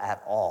radical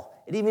at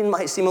all. It even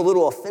might seem a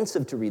little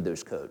offensive to read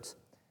those codes.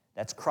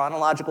 That's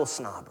chronological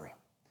snobbery.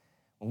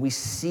 When we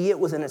see it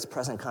within its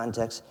present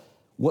context,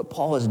 what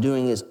Paul is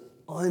doing is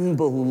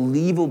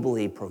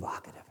unbelievably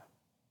provocative.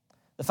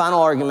 The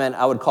final argument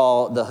I would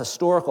call the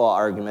historical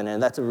argument,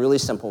 and that's a really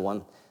simple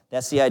one.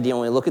 That's the idea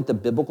when we look at the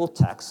biblical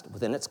text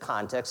within its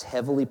context,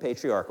 heavily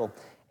patriarchal,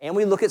 and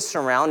we look at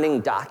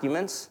surrounding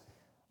documents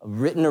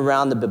written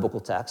around the biblical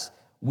text,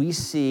 we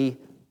see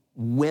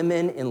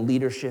women in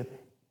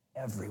leadership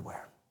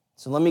everywhere.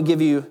 So let me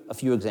give you a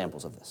few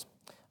examples of this.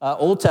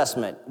 Old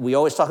Testament, we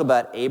always talk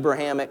about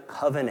Abrahamic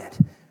covenant.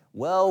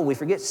 Well, we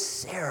forget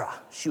Sarah.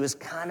 She was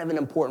kind of an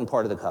important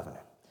part of the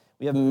covenant.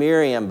 We have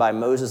Miriam by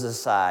Moses'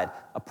 side,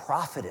 a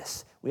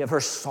prophetess. We have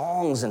her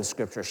songs in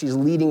Scripture. She's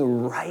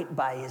leading right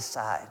by his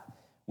side.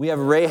 We have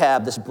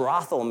Rahab, this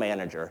brothel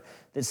manager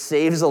that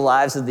saves the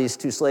lives of these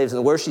two slaves.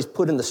 And where she's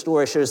put in the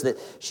story shows that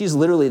she's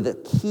literally the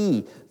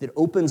key that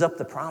opens up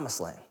the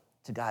promised land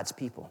to God's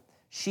people.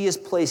 She is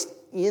placed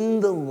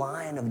in the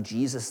line of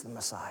Jesus the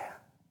Messiah.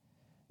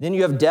 Then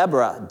you have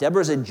Deborah.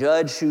 Deborah's a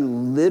judge who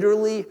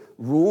literally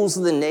rules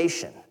the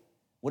nation.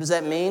 What does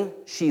that mean?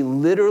 She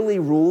literally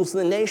rules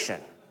the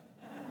nation.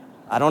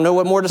 I don't know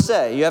what more to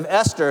say. You have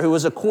Esther, who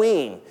was a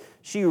queen.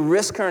 She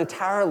risked her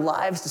entire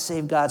lives to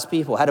save God's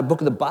people, had a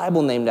book of the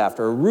Bible named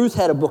after her. Ruth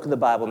had a book of the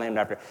Bible named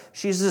after her.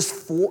 She's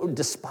this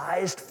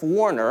despised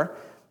foreigner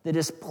that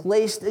is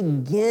placed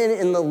again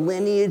in the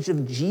lineage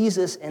of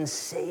Jesus and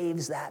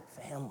saves that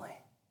family.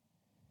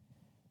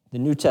 the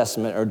New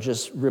Testament are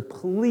just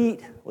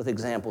replete with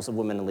examples of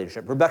women in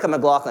leadership. Rebecca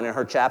McLaughlin, in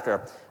her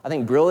chapter, I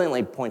think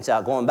brilliantly points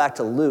out, going back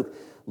to Luke,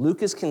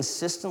 Luke is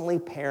consistently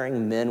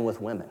pairing men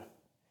with women.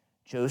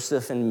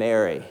 Joseph and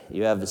Mary.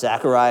 You have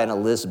Zechariah and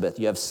Elizabeth.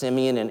 You have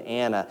Simeon and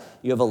Anna.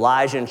 You have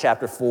Elijah in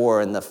chapter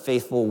 4 and the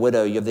faithful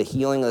widow. You have the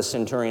healing of the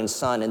centurion's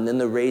son, and then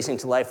the raising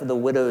to life of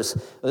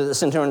the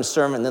centurion's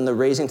servant, and then the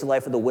raising to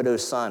life of the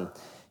widow's son.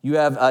 You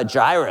have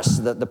Jairus,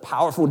 the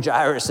powerful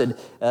Jairus,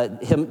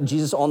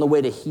 Jesus on the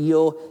way to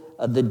heal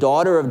the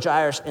daughter of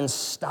Jairus and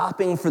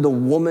stopping for the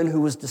woman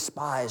who was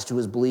despised, who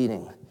was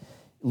bleeding.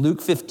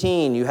 Luke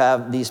 15, you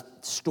have these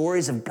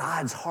stories of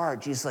God's heart.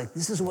 Jesus is like,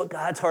 this is what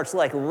God's heart's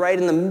like. Right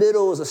in the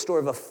middle is a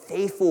story of a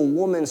faithful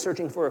woman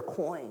searching for a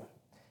coin.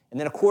 And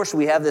then, of course,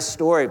 we have this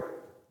story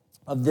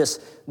of this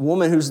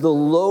woman who's the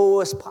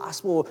lowest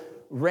possible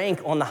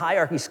rank on the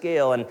hierarchy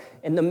scale,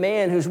 and the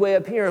man who's way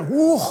up here, and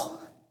whoa!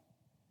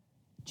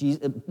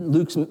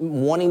 Luke's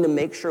wanting to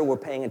make sure we're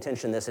paying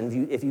attention to this.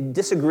 And if you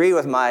disagree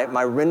with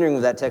my rendering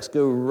of that text,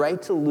 go right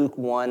to Luke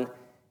 1,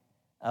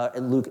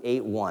 Luke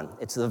 8:1.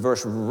 It's the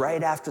verse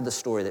right after the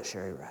story that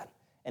Sherry read.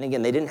 And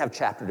again, they didn't have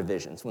chapter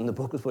divisions when the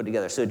book was put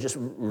together. So just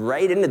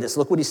right into this,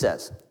 look what he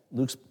says.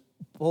 Luke's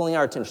pulling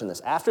our attention to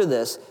this. After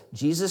this,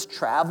 Jesus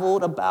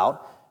traveled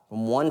about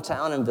from one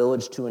town and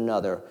village to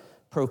another,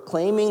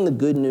 proclaiming the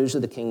good news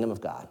of the kingdom of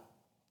God.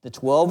 The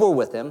 12 were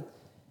with him,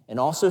 and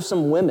also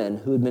some women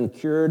who had been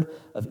cured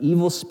of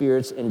evil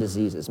spirits and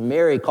diseases.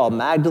 Mary, called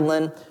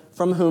Magdalene,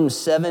 from whom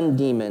 7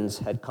 demons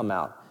had come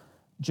out.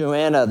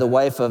 Joanna, the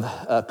wife of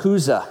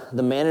Chuza,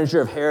 the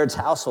manager of Herod's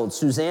household,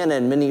 Susanna,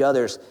 and many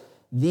others.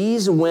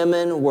 These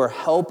women were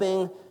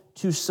helping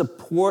to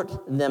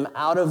support them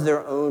out of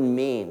their own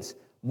means.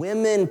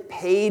 Women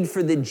paid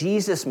for the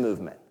Jesus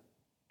movement.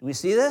 Do we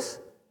see this?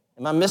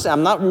 I'm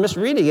not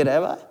misreading it,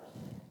 have I?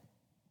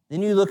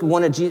 Then you look at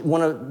one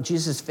of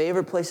Jesus'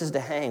 favorite places to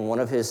hang, one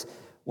of his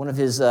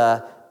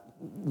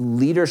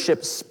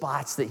leadership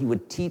spots that he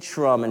would teach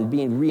from and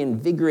being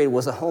reinvigorated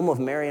was the home of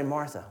Mary and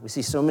Martha. We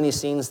see so many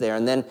scenes there.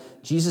 And then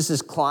Jesus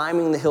is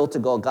climbing the hill to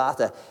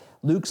Golgotha.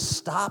 Luke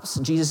stops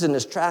Jesus in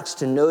his tracks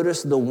to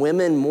notice the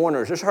women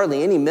mourners. There's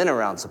hardly any men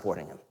around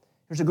supporting him.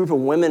 There's a group of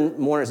women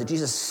mourners that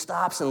Jesus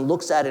stops and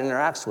looks at and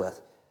interacts with.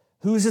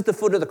 Who's at the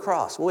foot of the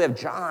cross? Well, we have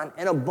John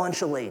and a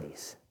bunch of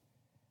ladies.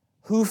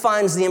 Who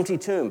finds the empty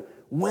tomb?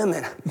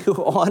 Women. Go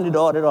on and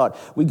on and on.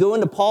 We go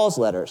into Paul's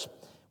letters.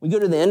 We go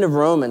to the end of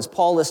Romans.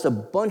 Paul lists a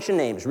bunch of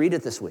names. Read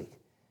it this week.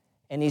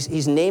 And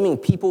he's naming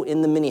people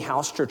in the many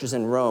house churches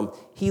in Rome.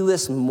 He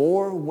lists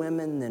more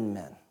women than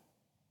men.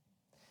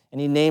 And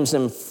he names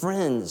them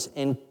friends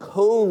and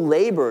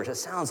co-laborers. It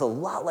sounds a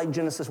lot like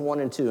Genesis 1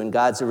 and 2 in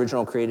God's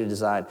original creative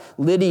design.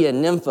 Lydia,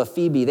 Nympha,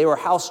 Phoebe, they were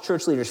house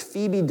church leaders.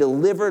 Phoebe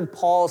delivered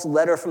Paul's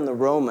letter from the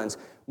Romans,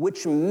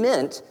 which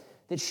meant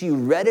that she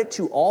read it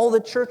to all the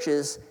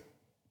churches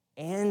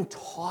and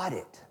taught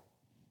it.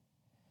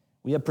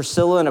 We have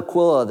Priscilla and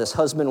Aquila, this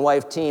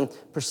husband-wife team.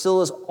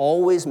 Priscilla's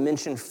always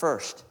mentioned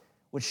first,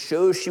 which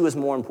shows she was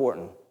more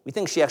important. We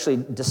think she actually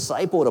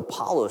discipled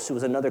Apollos, who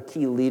was another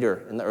key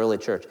leader in the early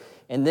church.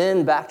 And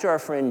then back to our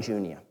friend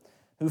Junia,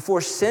 who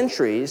for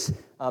centuries,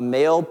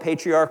 male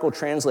patriarchal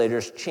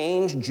translators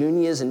changed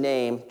Junia's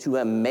name to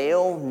a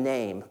male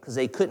name because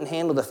they couldn't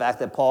handle the fact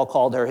that Paul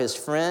called her his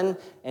friend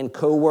and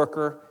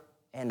co-worker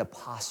and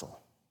apostle.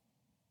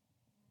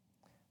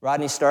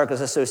 Rodney Stark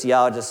is a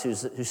sociologist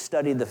who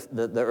studied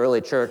the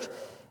early church,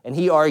 and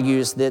he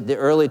argues that the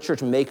early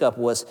church makeup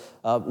was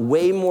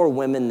way more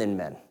women than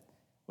men.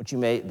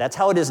 That's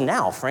how it is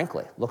now,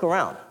 frankly. Look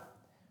around.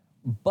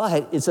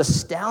 But it's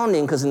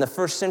astounding because in the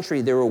first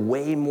century, there were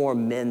way more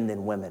men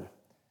than women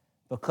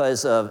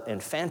because of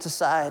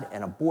infanticide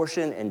and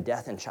abortion and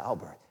death and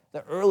childbirth.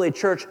 The early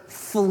church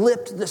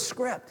flipped the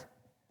script.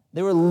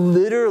 The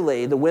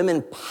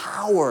women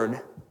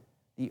powered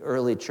the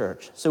early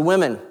church. So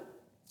women,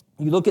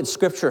 you look at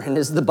Scripture, and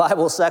is the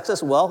Bible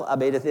sexist? Well, at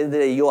the end of the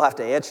day, you'll have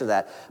to answer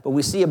that. But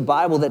we see a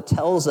Bible that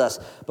tells us,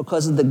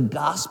 because of the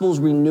gospel's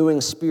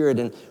renewing spirit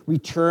and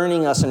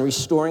returning us and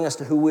restoring us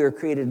to who we were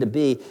created to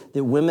be,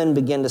 that women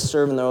began to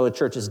serve in the early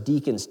church as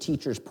deacons,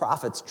 teachers,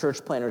 prophets,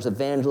 church planners,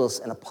 evangelists,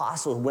 and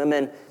apostles.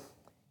 Women,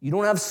 you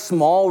don't have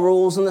small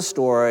roles in the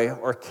story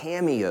or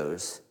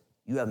cameos.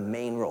 You have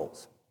main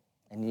roles,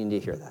 and you need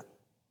to hear that.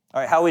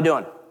 All right, how are we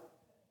doing? That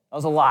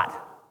was a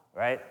lot.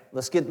 Right?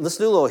 Let's do a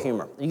little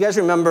humor. You guys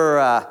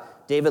remember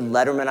David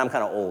Letterman? I'm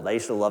kind of old. I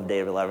used to love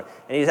David Letterman.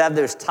 And he'd have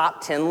this top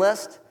 10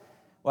 list.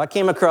 Well, I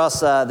came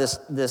across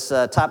this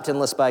top 10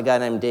 list by a guy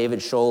named David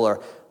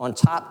Scholler on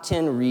top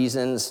 10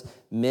 reasons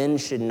men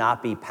should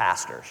not be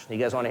pastors. You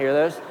guys want to hear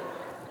those?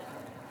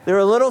 They're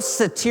a little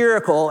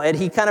satirical, and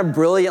he kind of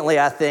brilliantly,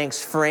 I think,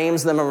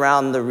 frames them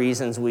around the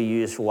reasons we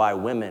use for why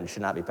women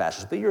should not be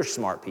pastors. But you're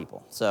smart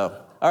people.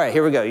 So, all right,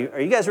 here we go. Are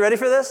you guys ready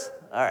for this?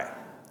 All right.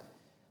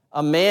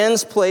 A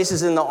man's place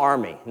is in the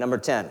army, number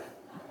 10.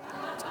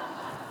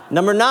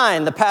 Number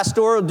 9, the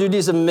pastoral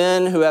duties of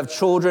men who have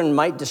children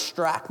might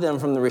distract them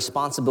from the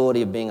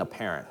responsibility of being a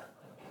parent.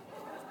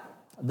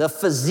 The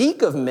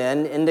physique of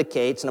men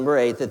indicates, number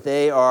 8, that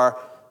they are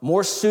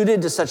more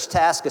suited to such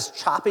tasks as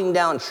chopping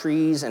down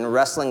trees and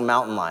wrestling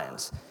mountain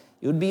lions.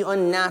 It would be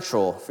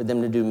unnatural for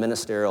them to do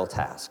ministerial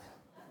tasks.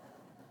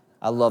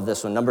 I love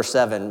this one. Number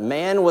 7,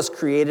 man was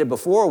created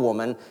before a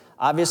woman,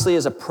 obviously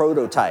as a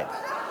prototype.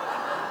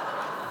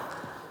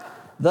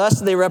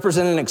 Thus, they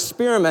represent an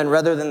experiment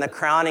rather than the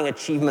crowning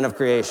achievement of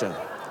creation.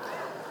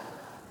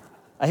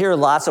 I hear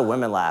lots of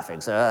women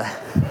laughing.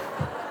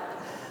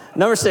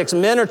 Number 6,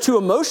 men are too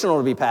emotional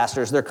to be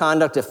pastors. Their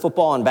conduct at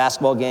football and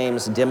basketball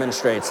games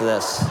demonstrates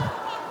this.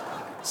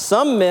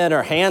 Some men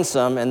are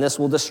handsome, and this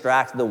will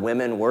distract the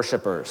women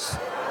worshipers.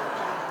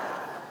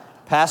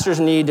 Pastors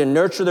need to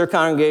nurture their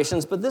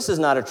congregations, but this is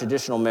not a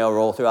traditional male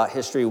role. Throughout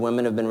history,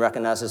 women have been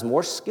recognized as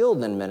more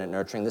skilled than men at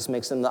nurturing. This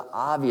makes them the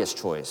obvious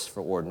choice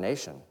for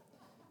ordination.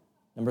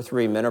 Number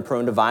 3, men are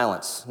prone to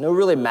violence. No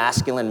really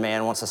masculine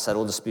man wants to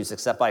settle disputes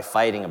except by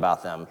fighting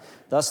about them.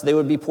 Thus, they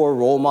would be poor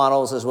role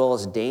models as well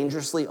as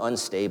dangerously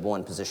unstable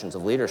in positions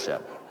of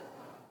leadership.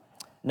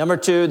 Number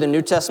 2, the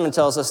New Testament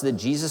tells us that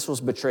Jesus was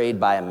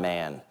betrayed by a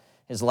man.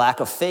 His lack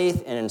of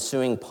faith and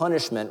ensuing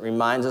punishment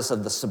reminds us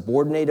of the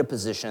subordinated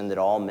position that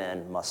all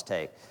men must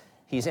take.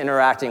 He's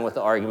interacting with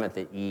the argument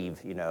that Eve,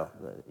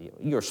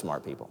 you're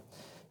smart people.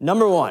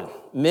 Number 1,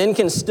 men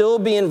can still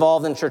be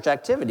involved in church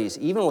activities,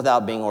 even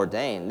without being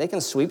ordained. They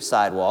can sweep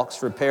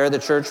sidewalks, repair the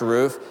church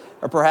roof,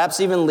 or perhaps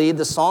even lead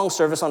the song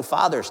service on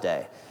Father's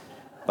Day.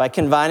 By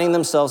confining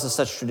themselves to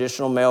such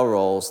traditional male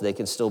roles, they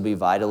can still be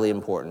vitally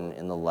important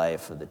in the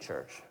life of the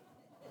church.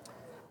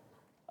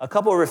 A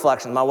couple of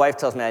reflections. My wife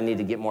tells me I need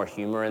to get more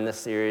humor in this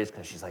series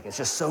because she's like, it's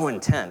just so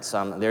intense.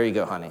 So there you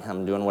go, honey.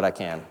 I'm doing what I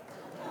can.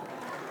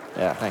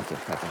 Yeah, thank you.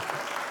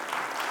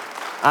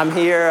 I'm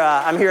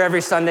here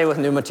every Sunday with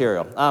new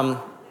material.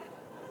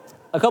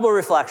 A couple of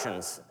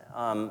reflections.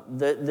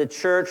 The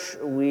church,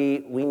 we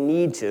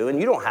need to, and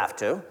you don't have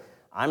to.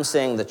 I'm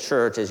saying the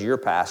church as your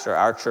pastor,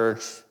 our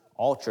church,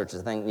 all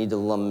churches, I think, need to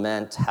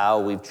lament how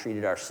we've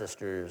treated our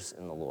sisters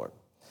in the Lord.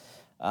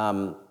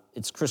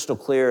 It's crystal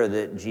clear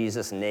that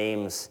Jesus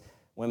names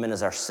women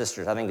as our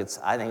sisters. I think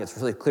it's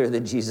really clear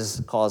that Jesus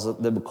calls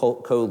them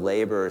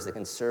co-laborers that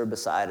can serve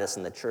beside us,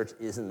 and the church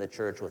isn't the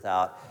church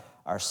without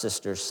our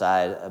sisters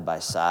side by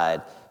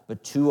side.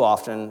 But too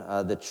often,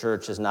 the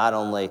church has not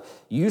only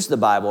used the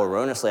Bible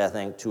erroneously, I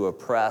think, to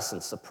oppress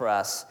and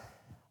suppress,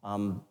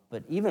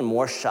 but even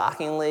more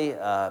shockingly,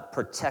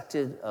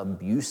 protected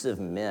abusive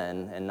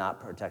men and not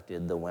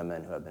protected the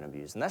women who have been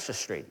abused. And that's just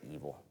straight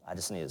evil. I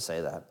just need to say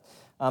that.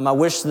 I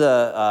wish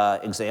the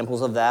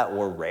examples of that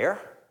were rare,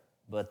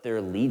 but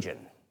they're legion.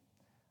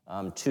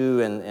 Two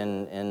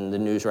in the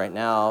news right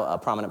now,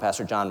 prominent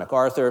pastor John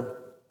MacArthur.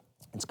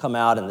 It's come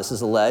out, and this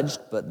is alleged,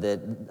 but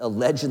that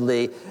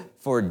allegedly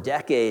for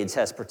decades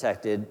has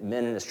protected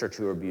men in his church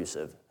who are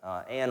abusive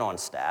and on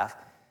staff,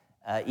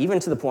 even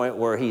to the point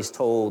where he's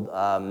told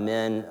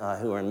men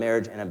who are in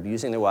marriage and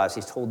abusing their wives,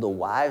 he's told the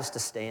wives to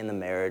stay in the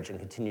marriage and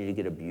continue to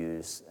get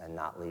abused and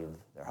not leave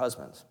their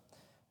husbands.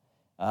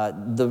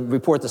 The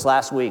report this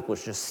last week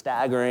was just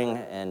staggering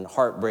and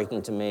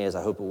heartbreaking to me, as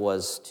I hope it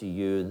was to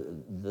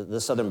you. The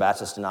Southern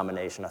Baptist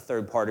denomination, a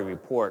third-party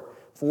report,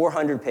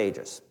 400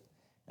 pages,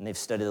 and they've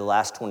studied the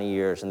last 20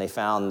 years, and they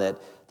found that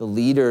the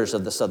leaders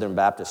of the Southern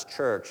Baptist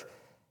Church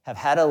have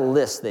had a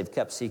list they've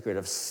kept secret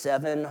of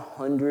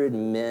 700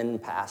 men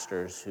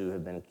pastors who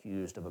have been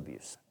accused of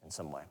abuse in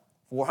some way.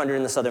 400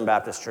 in the Southern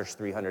Baptist Church,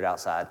 300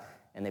 outside,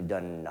 and they've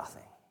done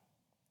nothing.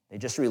 They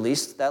just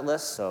released that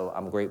list, so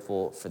I'm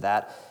grateful for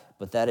that.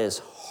 But that is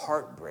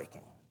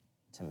heartbreaking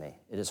to me.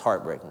 It is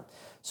heartbreaking.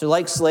 So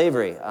like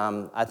slavery,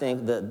 I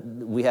think that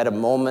we had a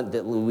moment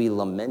that we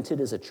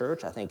lamented as a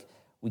church. I think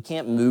we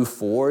can't move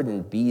forward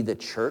and be the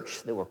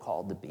church that we're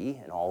called to be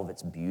in all of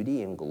its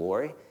beauty and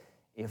glory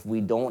if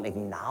we don't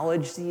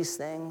acknowledge these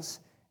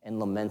things and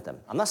lament them.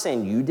 I'm not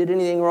saying you did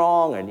anything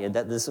wrong, or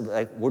that this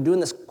we're doing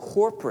this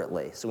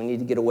corporately, so we need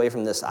to get away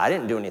from this I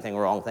didn't do anything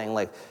wrong thing.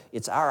 Like,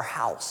 it's our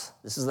house.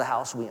 This is the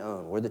house we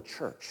own. We're the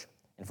church.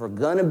 If we're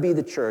going to be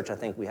the church, I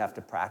think we have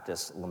to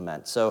practice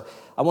lament. So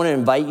I want to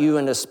invite you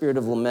into a spirit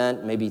of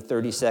lament. Maybe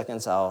 30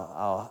 seconds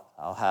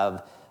I'll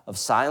have of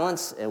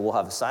silence, and we'll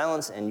have a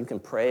silence, and you can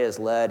pray as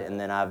led, and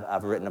then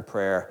I've written a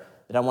prayer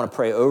that I want to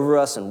pray over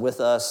us and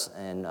with us,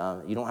 and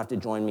you don't have to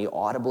join me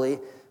audibly,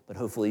 but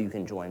hopefully you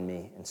can join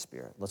me in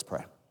spirit. Let's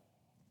pray.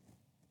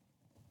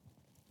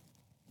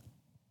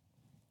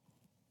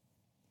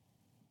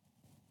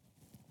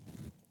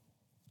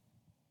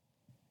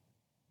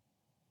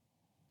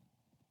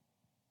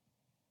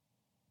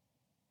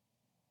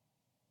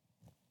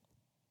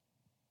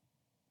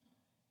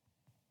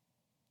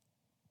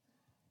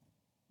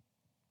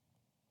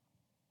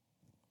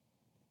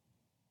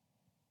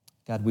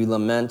 God, we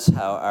lament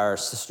how our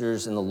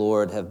sisters in the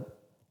Lord have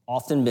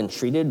often been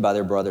treated by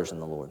their brothers in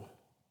the Lord.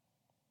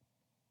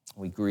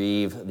 We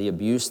grieve the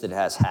abuse that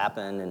has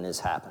happened and is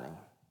happening.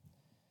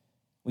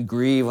 We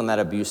grieve when that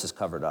abuse is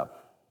covered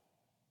up.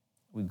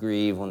 We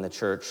grieve when the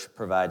church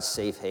provides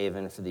safe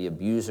haven for the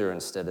abuser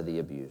instead of the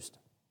abused.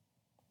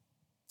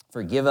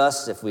 Forgive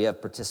us if we have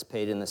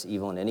participated in this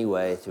evil in any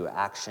way through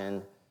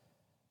action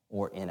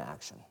or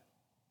inaction.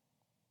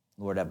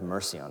 Lord, have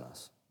mercy on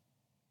us.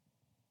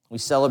 We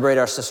celebrate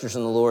our sisters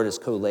in the Lord as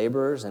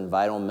co-laborers and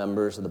vital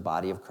members of the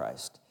body of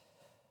Christ.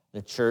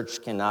 The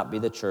church cannot be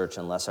the church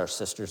unless our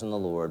sisters in the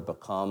Lord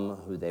become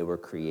who they were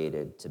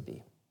created to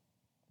be.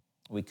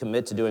 We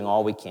commit to doing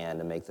all we can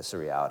to make this a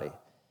reality.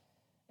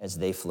 As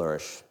they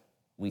flourish,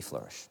 we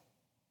flourish.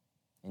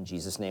 In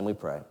Jesus' name we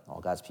pray. All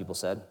God's people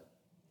said.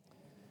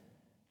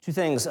 Two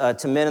things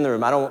to men in the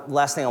room.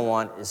 Last thing I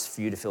want is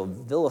for you to feel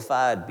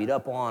vilified, beat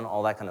up on,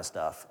 all that kind of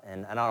stuff.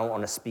 And I don't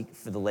want to speak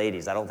for the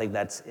ladies. I don't think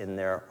that's in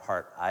their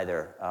heart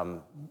either.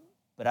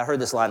 But I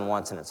heard this line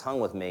once, and it's hung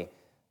with me.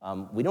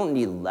 We don't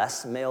need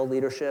less male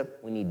leadership.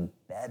 We need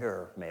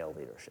better male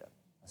leadership.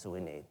 That's what we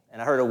need.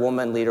 And I heard a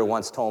woman leader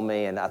once told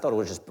me, and I thought it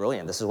was just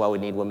brilliant. This is why we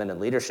need women in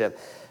leadership.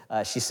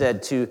 She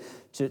said to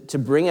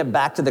bring it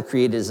back to the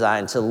created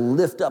design, to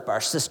lift up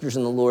our sisters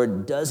in the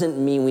Lord doesn't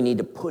mean we need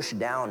to push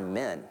down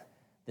men.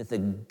 That the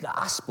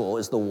gospel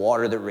is the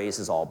water that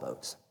raises all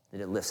boats, that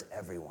it lifts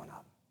everyone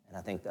up. And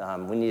I think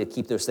we need to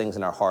keep those things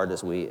in our heart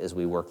as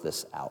we work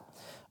this out.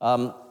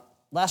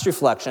 Last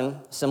reflection,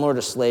 similar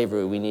to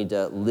slavery, we need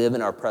to live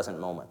in our present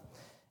moment.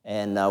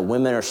 And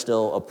women are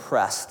still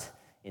oppressed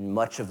in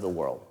much of the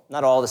world.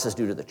 Not all this is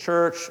due to the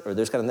church or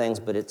those kind of things,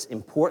 but it's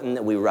important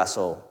that we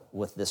wrestle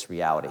with this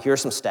reality. Here are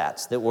some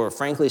stats that were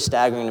frankly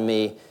staggering to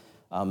me.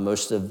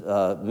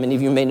 Many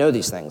of you may know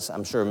these things.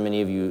 I'm sure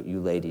many of you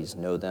ladies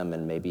know them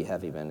and maybe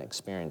have even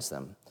experienced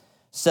them.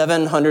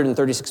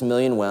 736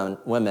 million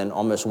women,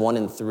 almost 1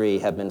 in 3,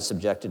 have been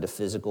subjected to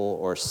physical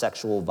or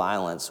sexual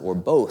violence, or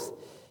both,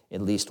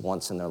 at least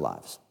once in their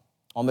lives.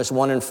 Almost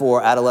 1 in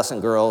 4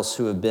 adolescent girls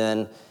who have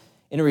been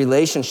in a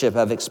relationship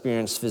have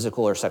experienced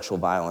physical or sexual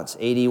violence.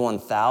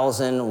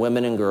 81,000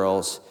 women and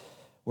girls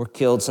were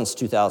killed since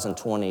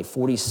 2020.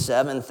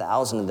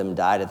 47,000 of them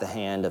died at the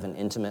hand of an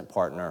intimate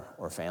partner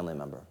or family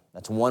member.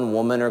 That's one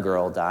woman or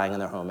girl dying in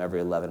their home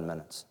every 11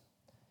 minutes.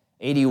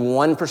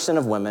 81%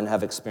 of women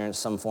have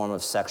experienced some form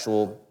of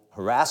sexual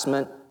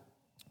harassment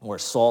or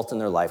assault in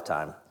their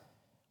lifetime.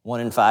 1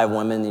 in 5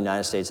 women in the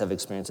United States have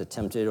experienced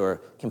attempted or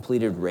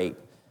completed rape.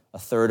 A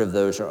third of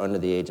those are under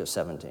the age of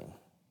 17.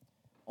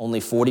 Only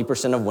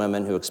 40% of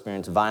women who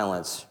experience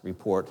violence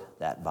report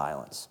that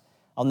violence.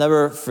 I'll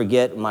never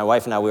forget, my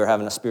wife and I, we were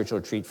having a spiritual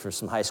retreat for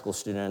some high school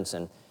students,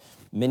 and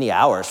many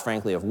hours,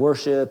 frankly, of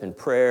worship and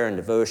prayer and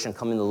devotion,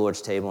 coming to the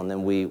Lord's table, and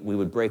then we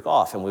would break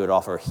off and we would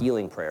offer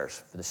healing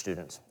prayers for the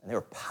students. And they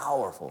were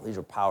powerful. These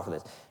were powerful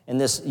things. And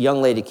this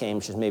young lady came,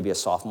 she's maybe a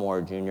sophomore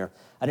or junior.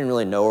 I didn't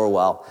really know her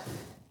well.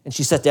 And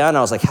she sat down, and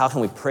I was like, how can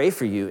we pray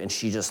for you? And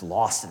she just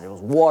lost it. It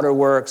was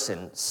waterworks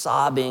and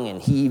sobbing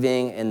and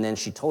heaving. And then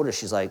she told us,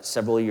 she's like,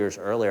 several years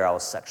earlier, I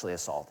was sexually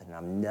assaulted, and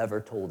I've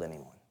never told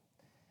anyone.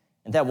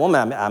 And that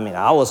woman,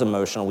 I was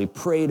emotional. We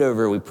prayed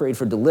over her. We prayed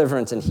for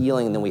deliverance and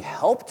healing, and then we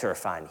helped her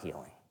find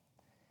healing.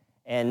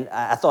 And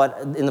I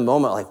thought in the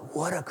moment, like,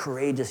 what a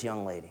courageous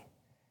young lady.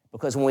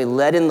 Because when we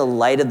let in the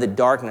light of the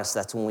darkness,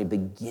 that's when we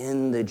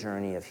begin the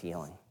journey of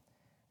healing.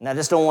 And I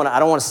don't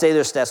want to say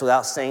those stats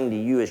without saying to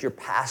you, as your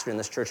pastor in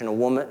this church, and a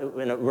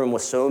woman in a room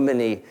with so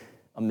many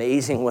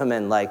amazing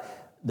women, like,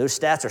 those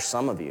stats are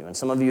some of you. And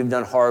some of you have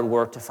done hard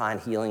work to find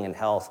healing and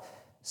health.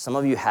 Some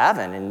of you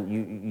haven't, and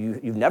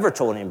you've never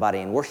told anybody,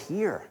 and we're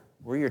here.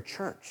 We're your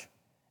church.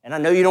 And I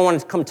know you don't want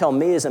to come tell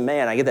me as a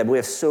man. I get that, but we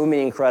have so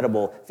many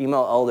incredible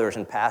female elders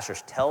and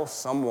pastors. Tell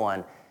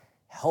someone,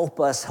 help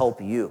us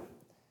help you.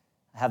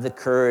 Have the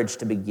courage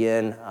to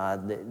begin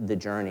the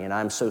journey, and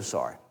I'm so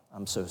sorry.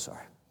 I'm so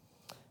sorry.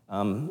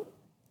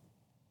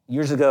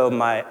 Years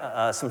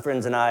ago, some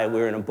friends and I,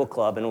 we were in a book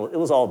club, and it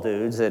was all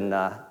dudes, and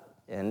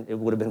it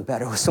would have been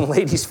better with some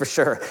ladies for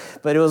sure,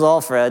 but it was all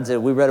friends.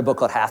 And we read a book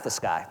called Half the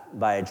Sky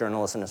by a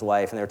journalist and his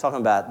wife, and they were talking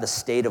about the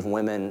state of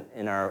women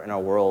in our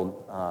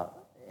world,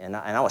 and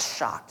I was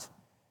shocked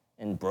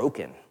and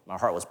broken. My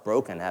heart was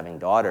broken having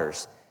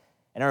daughters.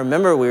 And I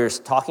remember we were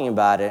talking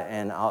about it,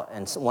 and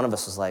one of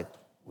us was like,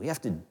 we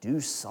have to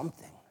do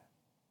something.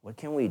 What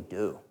can we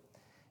do?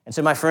 And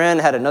so my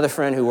friend had another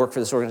friend who worked for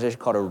this organization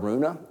called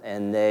Aruna,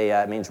 and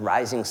it means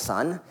rising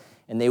sun.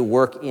 And they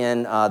work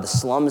in the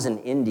slums in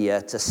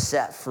India to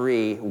set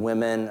free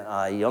women,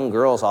 young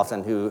girls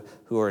often,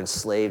 who are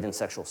enslaved in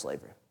sexual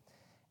slavery.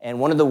 And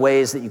one of the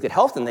ways that you could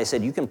help them, they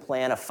said, you can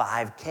plan a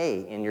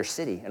 5K in your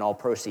city, and all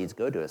proceeds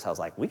go to us. I was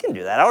like, we can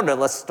do that. I don't know.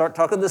 Let's start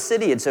talking to the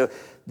city. And so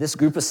this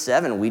group of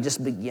 7, we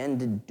just began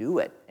to do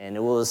it. And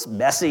it was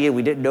messy, and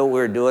we didn't know what we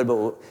were doing,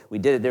 but we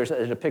did it. There's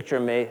a picture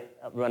of me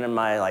running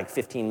my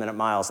 15-minute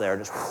miles there.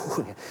 Just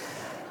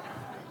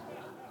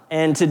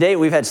And to date,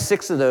 we've had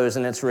 6 of those,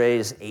 and it's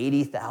raised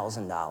 $80,000.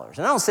 And I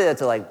don't say that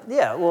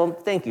to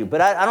thank you.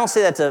 But I don't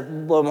say that to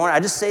blow more.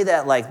 I just say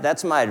that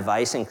that's my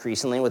advice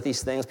increasingly with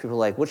these things. People are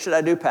like, what should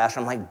I do,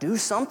 Pastor? I'm like, do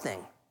something.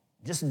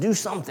 Just do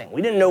something.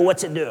 We didn't know what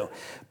to do,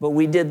 but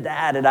we did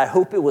that, and I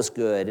hope it was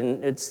good.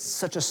 And it's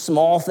such a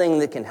small thing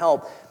that can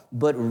help.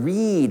 But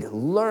read,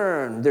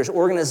 learn. There's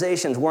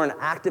organizations. We're in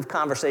active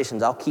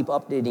conversations. I'll keep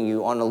updating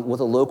you with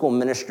a local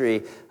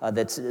ministry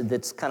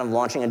that's kind of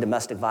launching a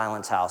domestic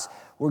violence house.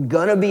 We're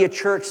going to be a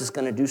church that's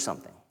going to do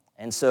something.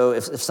 And so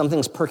if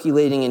something's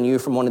percolating in you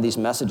from one of these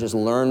messages,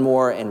 learn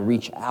more and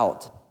reach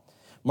out.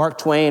 Mark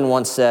Twain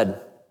once said,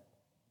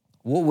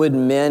 "What would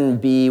men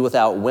be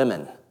without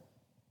women?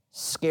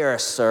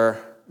 Scarce, sir,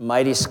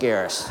 mighty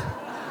scarce."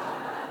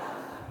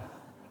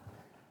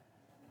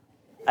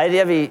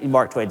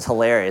 Mark Twain's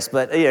hilarious,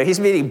 but he's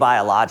meaning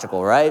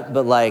biological, right?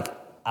 But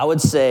I would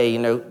say,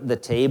 the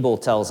table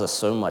tells us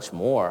so much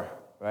more,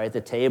 right? The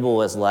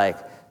table is like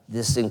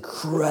this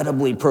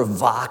incredibly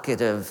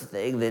provocative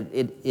thing that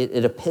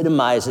it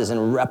epitomizes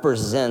and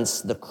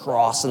represents the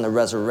cross and the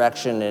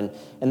resurrection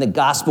and the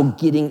gospel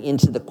getting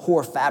into the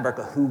core fabric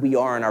of who we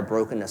are in our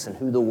brokenness and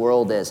who the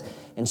world is,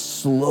 and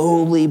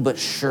slowly but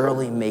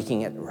surely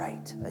making it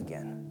right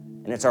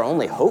again. And it's our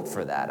only hope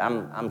for that.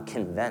 I'm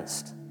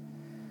convinced.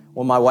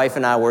 When my wife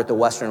and I were at the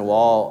Western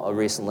Wall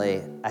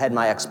recently, I had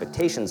my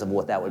expectations of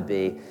what that would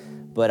be,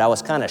 but I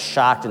was kind of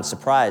shocked and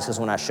surprised because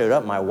when I showed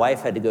up, my wife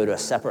had to go to a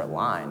separate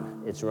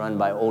line. It's run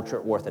by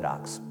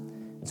ultra-Orthodox.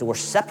 And so we're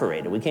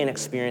separated. We can't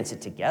experience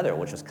it together,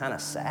 which was kind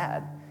of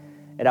sad.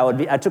 And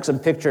I took some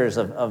pictures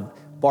of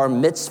bar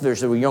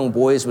mitzvahs where young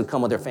boys would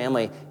come with their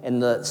family, and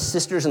the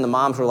sisters and the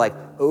moms were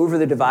over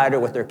the divider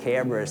with their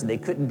cameras. They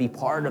couldn't be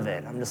part of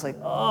it. I'm just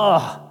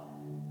ugh.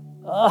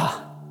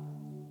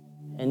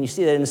 And you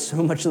see that in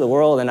so much of the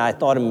world, and I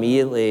thought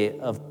immediately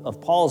of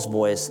Paul's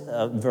verse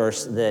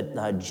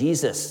that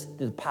Jesus,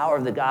 through the power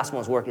of the gospel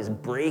and his work, is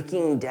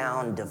breaking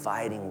down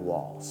dividing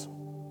walls.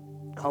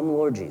 Come,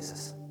 Lord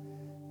Jesus.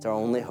 It's our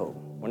only hope.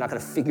 We're not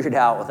going to figure it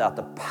out without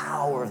the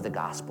power of the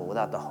gospel,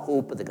 without the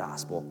hope of the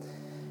gospel.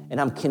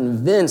 And I'm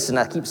convinced, and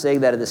I keep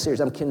saying that in this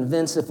series, I'm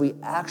convinced if we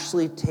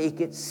actually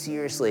take it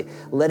seriously,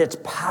 let its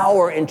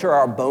power enter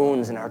our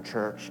bones in our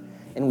church,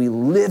 and we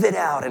live it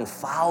out and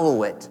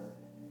follow it,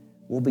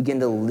 we'll begin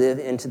to live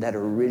into that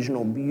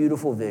original,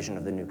 beautiful vision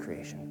of the new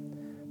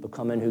creation,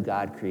 becoming who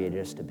God created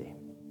us to be.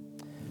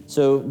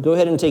 So go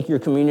ahead and take your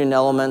communion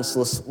elements.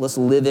 Let's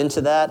live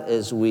into that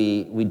as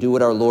we do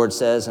what our Lord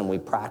says and we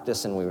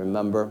practice and we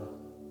remember.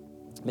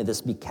 May this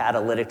be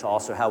catalytic to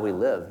also how we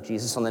live.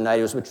 Jesus, on the night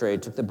he was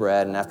betrayed, took the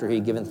bread, and after he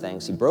had given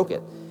thanks, he broke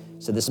it.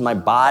 He said, "This is my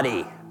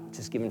body, which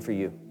is given for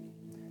you.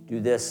 Do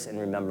this in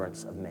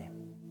remembrance of me."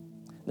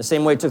 The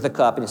same way he took the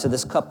cup, and he said,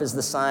 "This cup is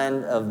the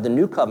sign of the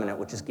new covenant,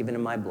 which is given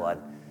in my blood.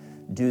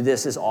 Do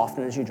this as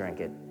often as you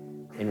drink it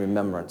in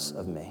remembrance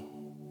of me."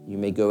 You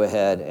may go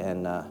ahead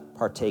and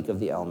partake of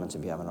the elements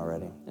if you haven't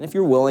already. And if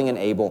you're willing and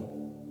able,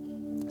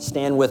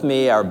 stand with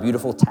me, our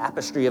beautiful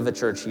tapestry of the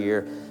church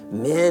here,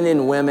 men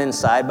and women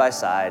side by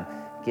side,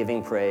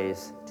 giving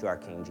praise to our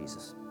King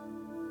Jesus.